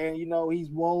 and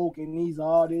he's woke and he's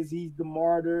all this, he's the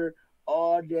martyr,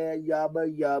 all that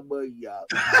yabba yabba yabba.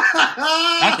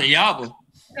 Not the yabba.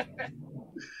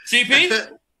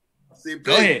 CP?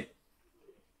 Go ahead.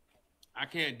 I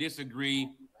can't disagree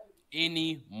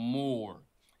anymore.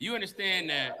 You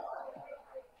understand that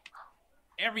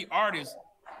every artist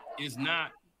is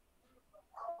not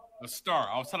a star.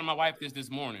 I was telling my wife this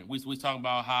morning. We was talking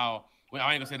about how, well,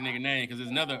 I ain't gonna say the nigga name because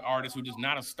there's another artist who's just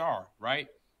not a star, right?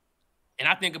 And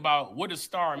I think about what does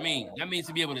star mean? That means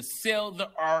to be able to sell the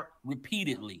art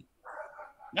repeatedly.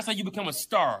 That's how you become a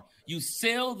star. You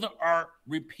sell the art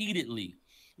repeatedly.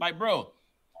 Like, bro,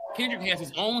 Kendrick has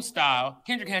his own style.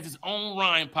 Kendrick has his own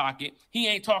rhyme pocket. He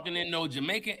ain't talking in no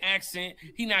Jamaican accent.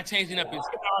 He not changing up his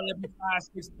style every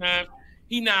 5-6 times.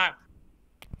 He not.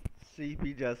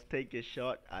 CP just take a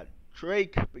shot at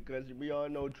Drake because we all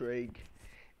know Drake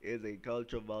is a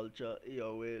culture vulture. He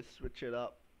always switch it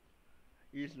up.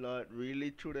 He's not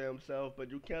really true to himself,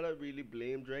 but you cannot really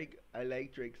blame Drake. I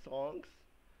like Drake's songs,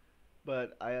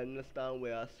 but I understand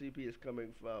where CP is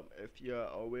coming from. If you're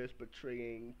always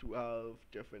portraying to have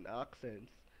different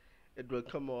accents, it will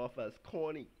come off as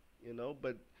corny,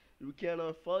 but you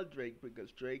cannot fault Drake because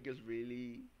Drake is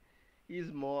really,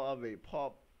 he's more of a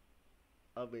pop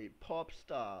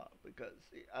star, because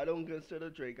I don't consider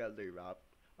Drake as a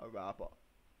rapper.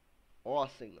 or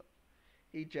singer.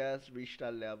 He just reached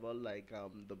a level like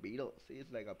the Beatles. He's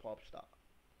like a pop star.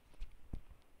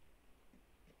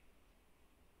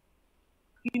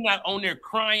 He's not on there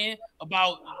crying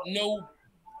about no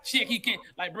chick. He can't,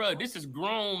 like, bro, this is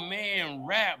grown man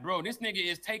rap, bro. This nigga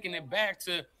is taking it back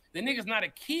to the nigga's not a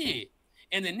kid.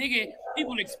 And the nigga,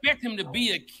 people expect him to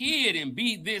be a kid and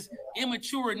be this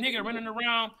immature nigga running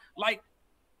around like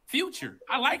Future.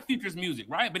 I like Future's music,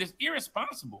 right? But it's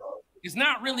irresponsible. It's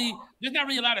not really, there's not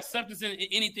really a lot of substance in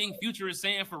anything Future is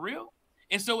saying for real.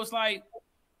 And so it's like,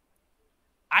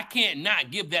 I can't not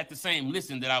give that the same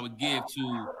listen that I would give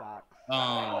to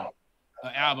an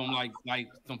album like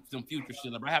some Future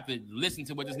shit. But I have to listen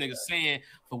to what this nigga's saying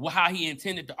for how he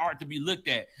intended the art to be looked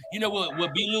at. You know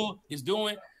what B-Lou is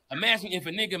doing? Imagine if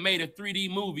a nigga made a 3D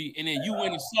movie and then you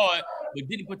went and saw it, but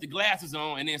didn't put the glasses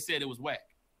on and then said it was whack.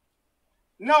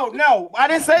 No, I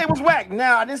didn't say it was whack.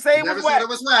 No, I didn't say it was whack.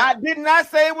 I did not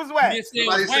say it was whack. I didn't say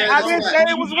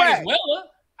it was whack.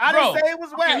 I didn't say it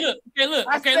was whack.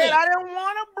 I said I didn't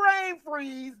want to brain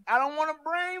freeze. I don't want to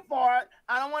brain fart.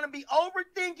 I don't want to be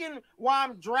overthinking while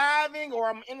I'm driving or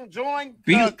I'm enjoying.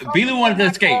 B-Lou wanted to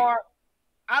escape.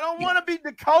 I don't want to be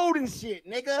decoding shit,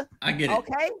 nigga. I get it.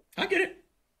 Okay? I get it.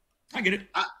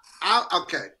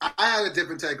 Okay. I had a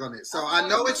different take on it. So I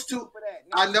know it's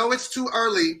too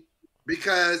early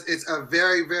because it's a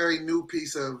very, very new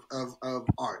piece of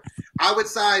art. I would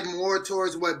side more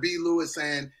towards what B-Lou is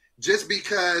saying, just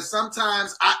because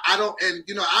sometimes I don't, and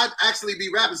you know, I'd actually be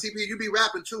rapping. CP, you be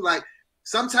rapping too. Like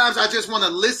sometimes I just want to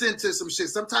listen to some shit.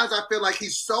 Sometimes I feel like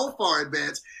he's so far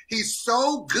advanced. He's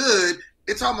so good.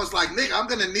 It's almost like, nigga, I'm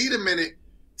going to need a minute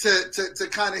to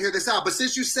kind of hear this out. But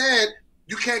since you said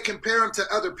you can't compare him to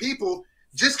other people,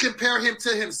 just compare him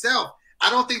to himself. I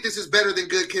don't think this is better than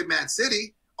Good Kid, Mad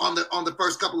City on the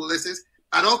first couple of listens.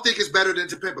 I don't think it's better than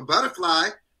To Pimp a Butterfly.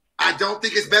 I don't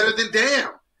think it's better than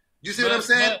Damn. You see what I'm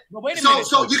saying? But wait a minute.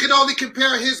 So you can only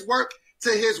compare his work to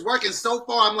his work. And so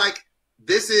far, I'm like,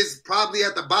 this is probably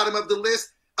at the bottom of the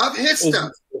list of his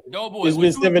stuff. Doughboy, it's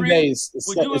been 7 days.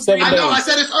 I know. I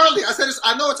said it's early.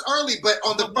 I know it's early, but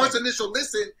on the first initial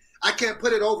listen, I can't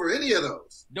put it over any of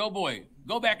those. Doughboy,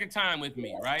 go back in time with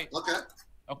me, right?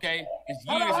 Okay. It's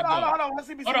years ago. Hold on. Let's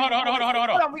see. Hold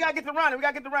on. We gotta get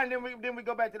to running. Then we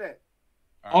go back to that.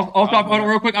 Hold on,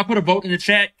 real quick. I'll put a vote in the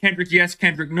chat. Kendrick, yes.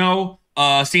 Kendrick, no.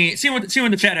 See what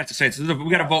the chat has to say. So we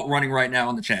got a vote running right now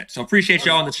on the chat. So appreciate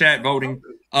y'all in the chat voting.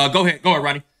 Go ahead,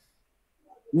 Ronnie.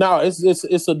 No,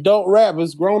 it's adult rap.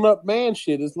 It's grown up man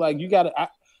shit. It's like you gotta.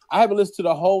 I haven't listened to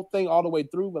the whole thing all the way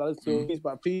through, but I listened to it piece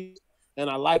by piece, and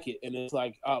I like it. And it's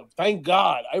like, thank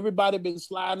God, everybody been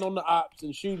sliding on the ops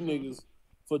and shooting niggas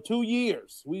for 2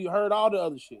 years. We heard all the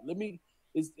other shit.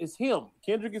 It's him.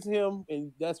 Kendrick is him,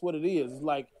 and that's what it is. It's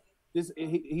like this.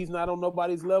 He's not on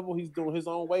nobody's level. He's doing his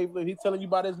own wavelength. He's telling you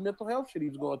about his mental health shit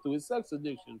he's going through, his sex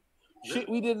addiction. Yeah. Shit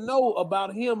we didn't know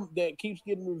about him that keeps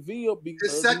getting revealed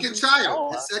because his second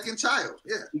child.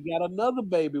 Yeah, he got another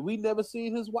baby. We never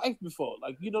seen his wife before.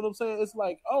 Like, you know what I'm saying? It's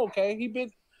like, okay, he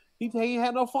ain't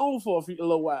had no phone for a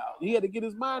little while. He had to get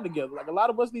his mind together. Like, a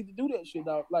lot of us need to do that shit,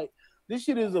 dog. Like, this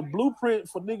shit is a blueprint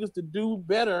for niggas to do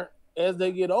better as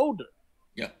they get older.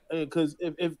 Yeah, because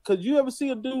because you ever see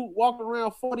a dude walking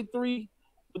around 43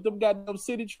 with them goddamn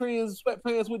City Trends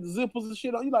sweatpants with the zippers and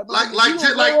shit on, you like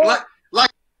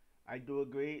I do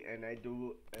agree, and I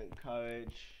do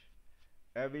encourage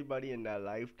everybody in their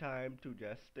lifetime to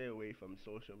just stay away from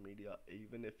social media,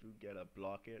 even if you get a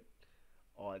block it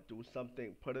or do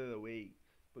something, put it away,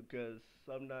 because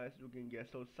sometimes you can get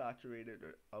so saturated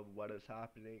of what is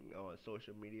happening on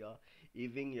social media.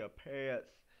 Even your parents,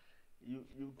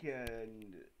 you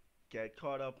can get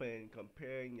caught up in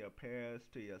comparing your parents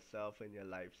to yourself and your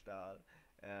lifestyle,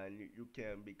 and you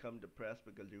can become depressed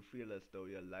because you feel as though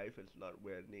your life is not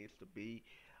where it needs to be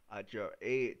at your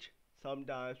age.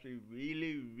 Sometimes we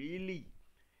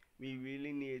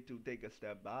really need to take a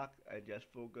step back and just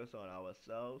focus on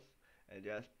ourselves and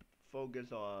just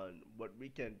focus on what we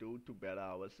can do to better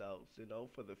ourselves,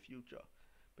 for the future.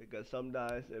 Because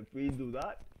sometimes if we do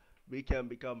that, we can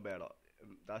become better.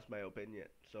 That's my opinion.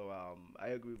 So I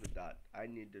agree with that. I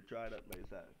need to try that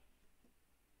myself.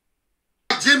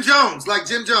 Jim Jones.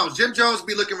 Jim Jones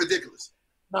be looking ridiculous.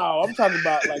 No, I'm talking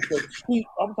about like the tweet.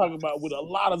 I'm talking about with a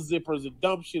lot of zippers and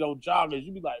dumb shit on joggers.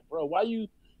 You be like, bro, why you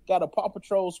got a Paw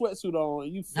Patrol sweatsuit on?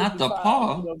 And you not the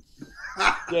paw.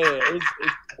 Yeah,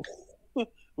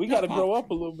 we got to grow up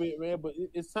a little bit, man. But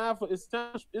it's a time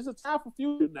for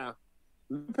Future now.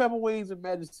 Pepper Wings in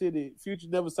Magic City. Future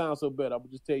never sounds so better. I'm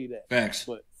gonna just tell you that. Facts.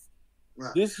 But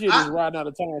this shit is riding out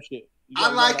of town shit. I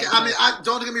like it. I mean,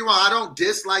 don't get me wrong. I don't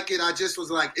dislike it. I just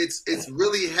was like, it's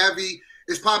really heavy.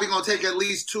 it's probably gonna take at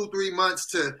least 2-3 months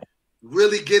to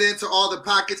really get into all the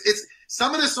pockets. It's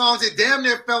some of the songs it damn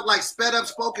near felt like sped up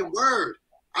spoken word.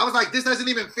 I was like, this doesn't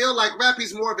even feel like rap.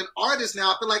 He's more of an artist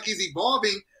now. I feel like he's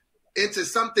evolving into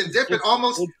something different,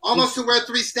 almost to where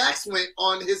 3 Stacks went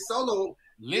on his solo.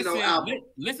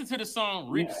 Listen to the song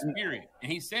 "Rich Spirit,"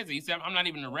 and he says it. He said, "I'm not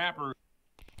even a rapper."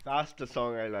 That's the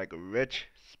song I like, "Rich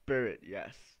Spirit."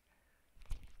 Yes,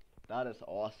 that is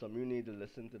awesome. You need to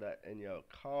listen to that in your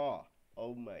car.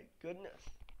 Oh my goodness,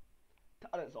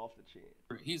 that is off the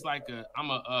chain. He's like I'm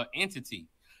a entity.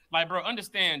 Like, bro,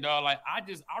 understand, dog. Like, I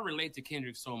relate to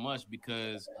Kendrick so much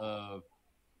because of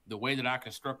the way that I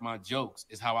construct my jokes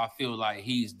is how I feel like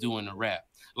he's doing the rap.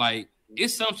 Like,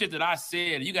 it's some shit that I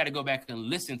said. You got to go back and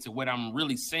listen to what I'm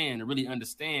really saying to really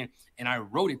understand. And I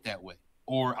wrote it that way,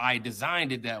 or I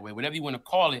designed it that way, whatever you want to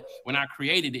call it. When I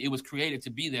created it, it was created to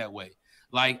be that way.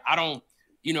 Like, I don't,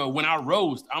 when I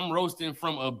roast, I'm roasting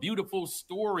from a beautiful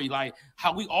story, like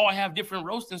how we all have different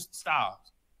roasting styles.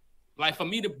 Like, for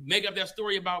me to make up that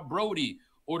story about Brody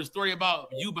or the story about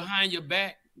you behind your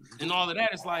back and all of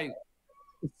that, it's like,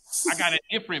 I got a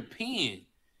different pen.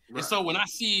 Right. And so when I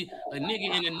see a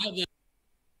nigga in another...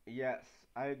 Yes,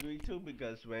 I agree too,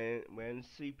 because when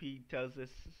CP tells us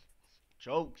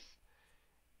jokes,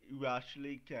 you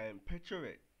actually can picture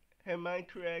it. Him and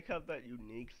Craig have that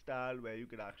unique style where you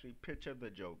can actually picture the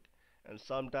joke. And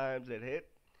sometimes it hit,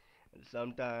 and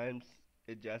sometimes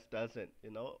it just doesn't,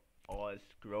 or it's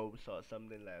gross or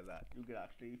something like that. You can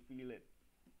actually feel it.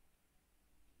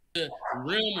 The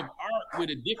realm of art with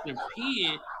a different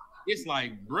pen, it's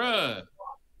like, bruh.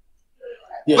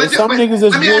 Yeah, some niggas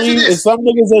that's dream, and some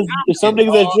niggas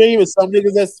that's dream, and some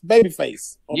niggas that's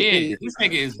babyface. Yeah, this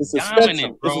nigga is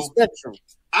dominant, bro. It's a spectrum.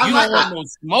 You don't want no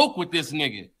smoke with this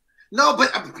nigga. No,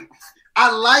 but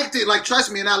I liked it. Like,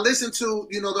 trust me, and I listened to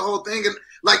the whole thing, and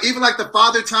like even like the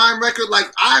Father Time record. Like,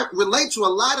 I relate to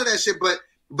a lot of that shit. But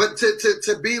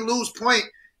to B. Lou's point,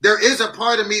 there is a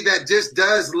part of me that just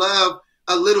does love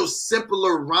a little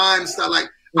simpler rhyme style. Like,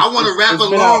 I want to rap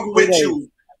along with you.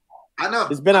 I know.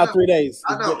 It's been out 3 days.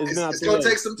 I know. It's going to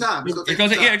take some time.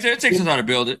 It takes some time to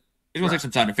build it. It's going to take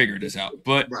some time to figure this out.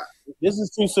 But this is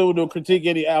too soon to critique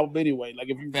any album anyway. Like,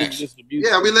 if you think this is abuse.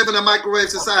 Yeah, we live in a microwave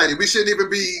society. We shouldn't even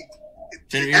be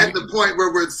at the point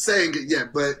where we're saying it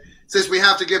yet. But since we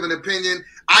have to give an opinion,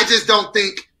 I just don't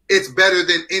think it's better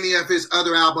than any of his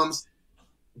other albums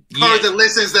per the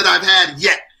listens that I've had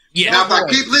yet. Yeah. Now, if I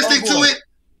keep listening to it,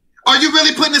 are you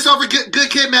really putting this over Good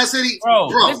Kid, Mad City? Bro.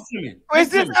 Listen to me.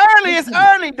 It's early. It's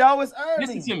early, though. It's early.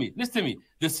 Listen to me.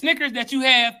 The Snickers that you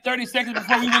had 30 seconds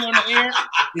before we went on the air,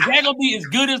 is that going to be as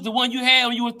good as the one you had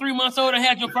when you were 3 months old and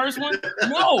had your first one?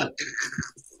 No.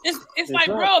 It's like,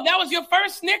 bro, that was your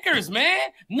first Snickers, man.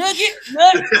 Nugget,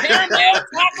 nut, caramel,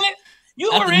 chocolate.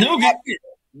 You were in it.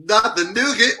 Not the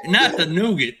nougat. Not the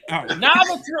nougat. Right. Now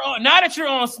that you're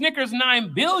on Snickers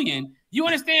 9 billion, you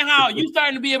understand how you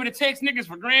starting to be able to take Snickers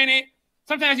for granted.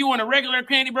 Sometimes you want a regular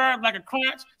candy bar like a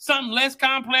Crunch, something less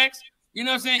complex. You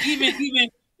know what I'm saying?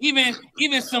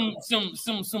 Even some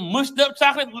mushed up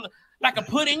chocolate like a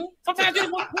pudding. Sometimes you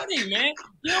just want pudding, man.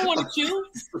 You don't want to chew.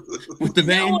 With the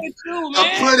vein. A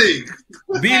pudding.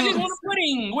 You just want a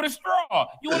pudding with a straw.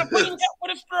 You want a pudding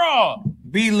with a straw.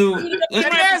 B-Lou.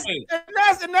 That's been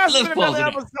another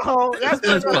episode. That's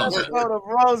been another episode of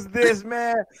Roast This,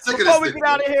 man. Before we get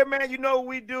out of here, man, you know what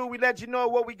we do. We let you know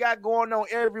what we got going on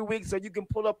every week so you can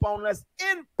pull up on us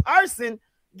in person.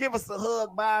 Give us a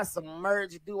hug, buy some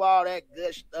merch, do all that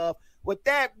good stuff. With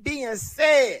that being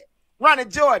said, Ronnie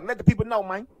Jordan, let the people know,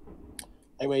 man.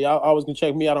 Hey, man, y'all always can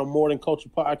check me out on More Than Culture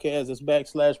Podcast. It's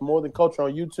 / More Than Culture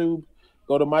on YouTube.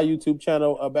 Go to my YouTube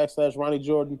channel, / Ronnie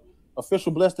Jordan.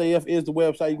 Official Blessed AF is the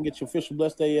website. You can get your official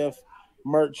Blessed AF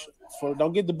merch.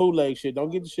 Don't get the bootleg shit. Don't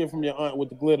get the shit from your aunt with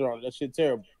the glitter on it. That shit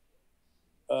terrible.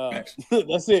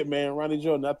 That's it, man. Ronnie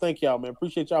Jordan. I thank y'all, man.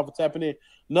 Appreciate y'all for tapping in.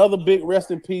 Another big rest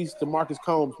in peace to Marcus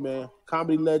Combs, man.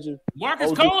 Comedy legend.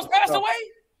 Marcus Combs passed away?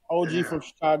 OG from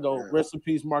Chicago. Rest in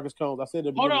peace, Marcus Combs. I said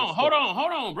it. Hold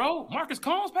on, bro. Marcus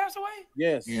Combs passed away?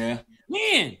 Yes. Yeah.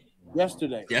 When?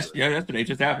 Yesterday. Yesterday. It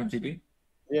just happened, TP.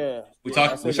 Yeah. We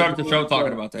started the show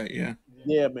talking about that, yeah.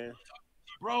 Yeah, man.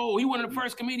 Bro, he one of the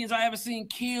first comedians I ever seen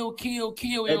kill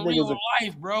in real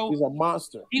life, bro. He's a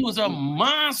monster. He was a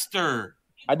monster.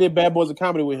 I did Bad Boys of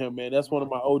Comedy with him, man. That's one of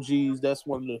my OGs. That's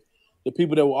one of the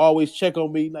people that will always check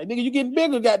on me. Like, nigga, you getting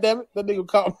bigger, goddammit. That nigga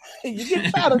called me. You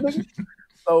getting fatter, nigga.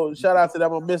 So shout out to that.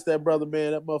 I'm gonna miss that brother,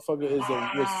 man. That motherfucker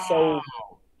is so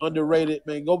underrated,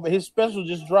 man. His special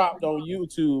just dropped on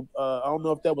YouTube. I don't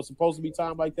know if that was supposed to be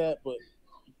timed like that, but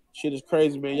shit is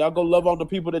crazy, man. Y'all go love on the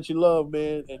people that you love,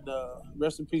 man. And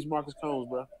rest in peace, Marcus Combs,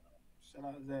 bro. Shout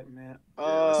out to that, man.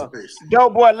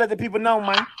 Dope boy, let the people know,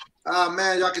 man.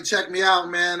 Man, y'all can check me out,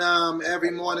 man.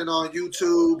 Every morning on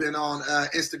YouTube and on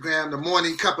Instagram, the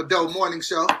Morning Cup of Dough Morning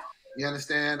Show. You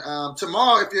understand?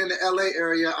 Tomorrow, if you're in the LA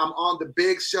area, I'm on the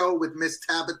Big Show with Miss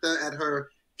Tabitha at her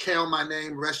Kale My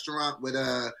Name restaurant with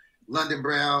London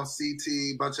Brown,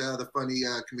 CT, bunch of other funny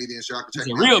comedians. Y'all can check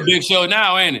me out. It's a real big show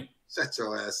now, ain't it? Shut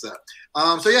your ass up.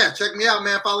 So yeah, check me out,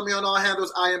 man. Follow me on all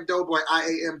handles. I am Doughboy.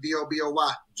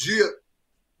 IAMDOBOY. Yeah.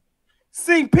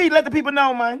 CP, let the people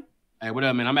know, man. Hey, what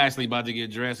up, man? I'm actually about to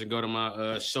get dressed and go to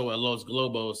my show at Los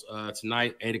Globos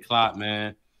tonight, 8 o'clock,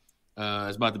 man.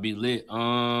 It's about to be lit.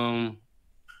 Let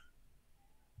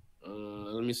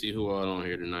me see who all on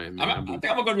here tonight, man. I think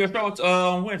I'm gonna go to your show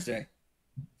on Wednesday.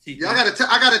 Yeah, I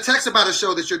got a text about a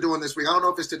show that you're doing this week. I don't know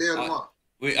if it's today or tomorrow.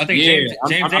 I think James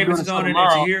Davis is on it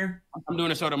next year. I'm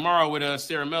doing a show tomorrow with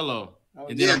Sarah Mello.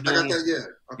 And then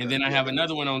Okay, and then I have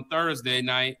another one on Thursday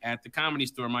night at the Comedy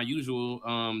Store, my usual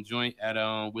joint at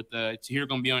with Tahir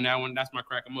gonna be on that one. That's my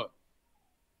crack 'em up.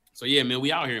 So yeah, man,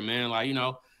 we out here, man. Like, you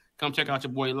know, come check out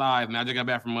your boy live, man. I just got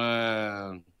back from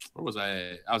where was I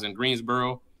at? I was in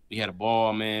Greensboro. We had a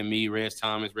ball, man. Me, Reg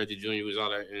Thomas, Reggie Jr. was all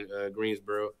there in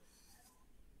Greensboro.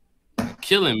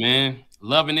 Killing, man.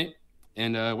 Loving it.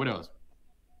 And what else?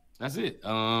 That's it.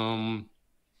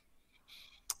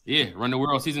 Yeah, Run the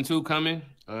World Season 2 coming.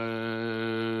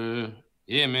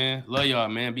 Yeah, man. Love y'all,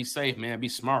 man. Be safe, man. Be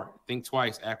smart. Think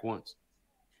twice, act once.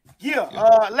 Yeah.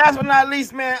 Last but not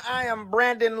least, man, I am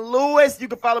Brandon Lewis. You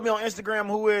can follow me on Instagram,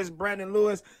 who is Brandon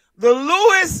Lewis. The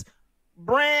Lewis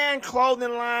brand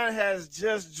clothing line has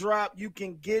just dropped. You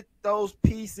can get those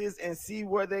pieces and see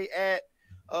where they at.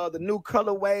 The new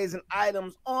colorways and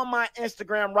items on my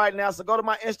Instagram right now. So go to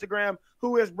my Instagram,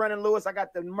 who is Brandon Lewis. I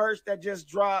got the merch that just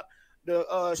dropped. The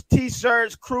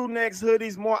t-shirts, crew necks,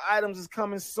 hoodies, more items is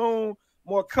coming soon.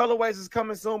 More colorways is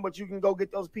coming soon, but you can go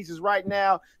get those pieces right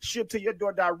now, shipped to your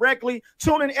door directly.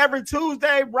 Tune in every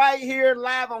Tuesday right here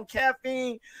live on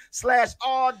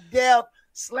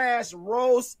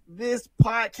caffeine/alldef/roast this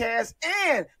podcast,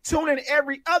 and tune in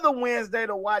every other Wednesday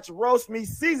to watch Roast Me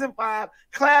Season 5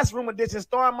 Classroom Edition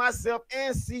starring myself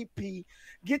and CP.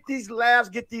 Get these laughs,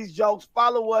 get these jokes,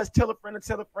 follow us, tell a friend, and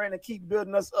keep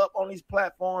building us up on these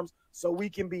platforms so we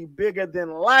can be bigger than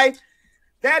life.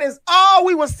 That is all.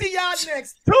 We will see y'all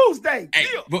next Tuesday. Hey,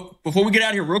 but before we get out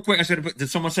of here, real quick,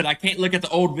 someone said I can't look at the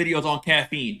old videos on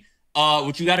Caffeine.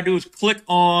 What you got to do is click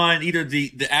on either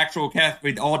the actual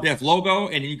Caffeine All Def logo,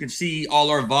 and you can see all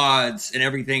our VODs and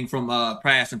everything from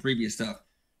past and previous stuff.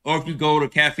 Or if you go to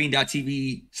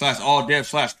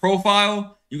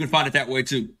caffeine.tv/alldef/profile, you can find it that way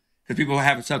too. Because people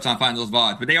have a tough time finding those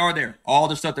VODs, but they are there. All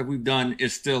the stuff that we've done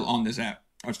is still on this app,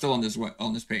 or still on this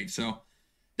page. So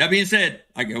that being said,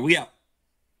 we out.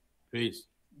 Peace.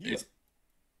 Yeah.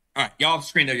 All right, y'all off the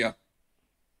screen there, y'all.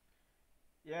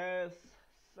 Yes,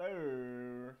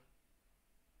 sir.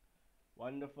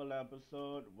 Wonderful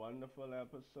episode.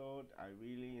 I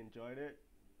really enjoyed it.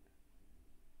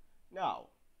 Now,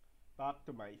 back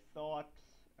to my thoughts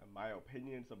and my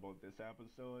opinions about this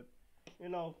episode. You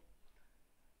know,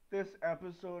 this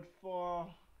episode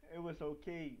 4, it was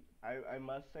okay. I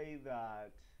must say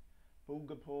that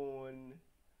Bugapone,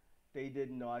 they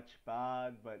did not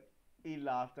bad, but he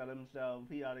laughed at himself.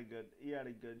 He had a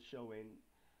good showing.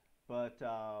 But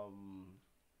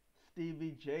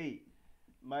Stevie J,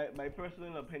 my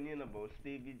personal opinion about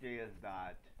Stevie J is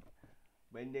that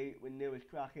when they was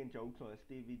cracking jokes on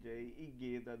Stevie J, he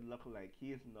gave that look like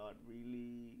he is not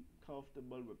really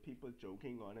comfortable with people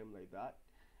joking on him like that.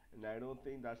 And I don't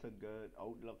think that's a good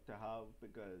outlook to have,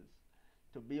 because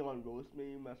to be on Roast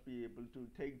Me, you must be able to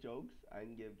take jokes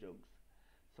and give jokes.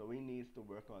 So he needs to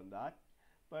work on that.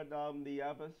 But the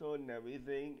episode and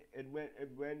everything, it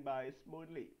went by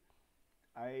smoothly.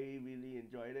 I really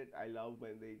enjoyed it. I love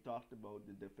when they talked about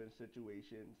the different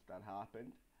situations that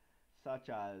happened, such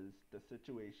as the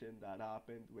situation that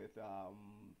happened with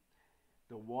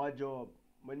the wardrobe.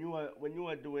 When you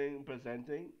are doing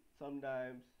presenting,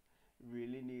 sometimes you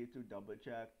really need to double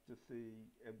check to see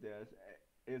if there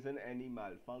isn't any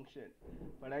malfunction.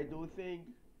 But I do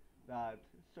think that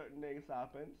certain things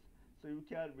happen, so you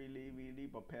can't really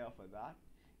prepare for that.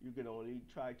 You can only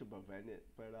try to prevent it.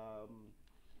 But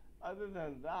other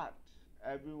than that,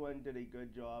 everyone did a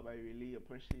good job. I really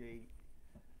appreciate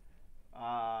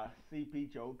CP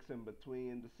jokes in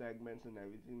between the segments and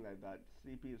everything like that.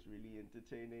 CP is really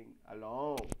entertaining,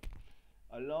 along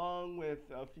with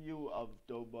a few of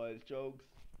Doughboy's jokes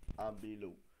and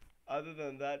Bilou. Other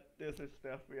than that, this is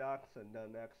Steff Reacts. Until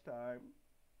next time,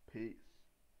 peace.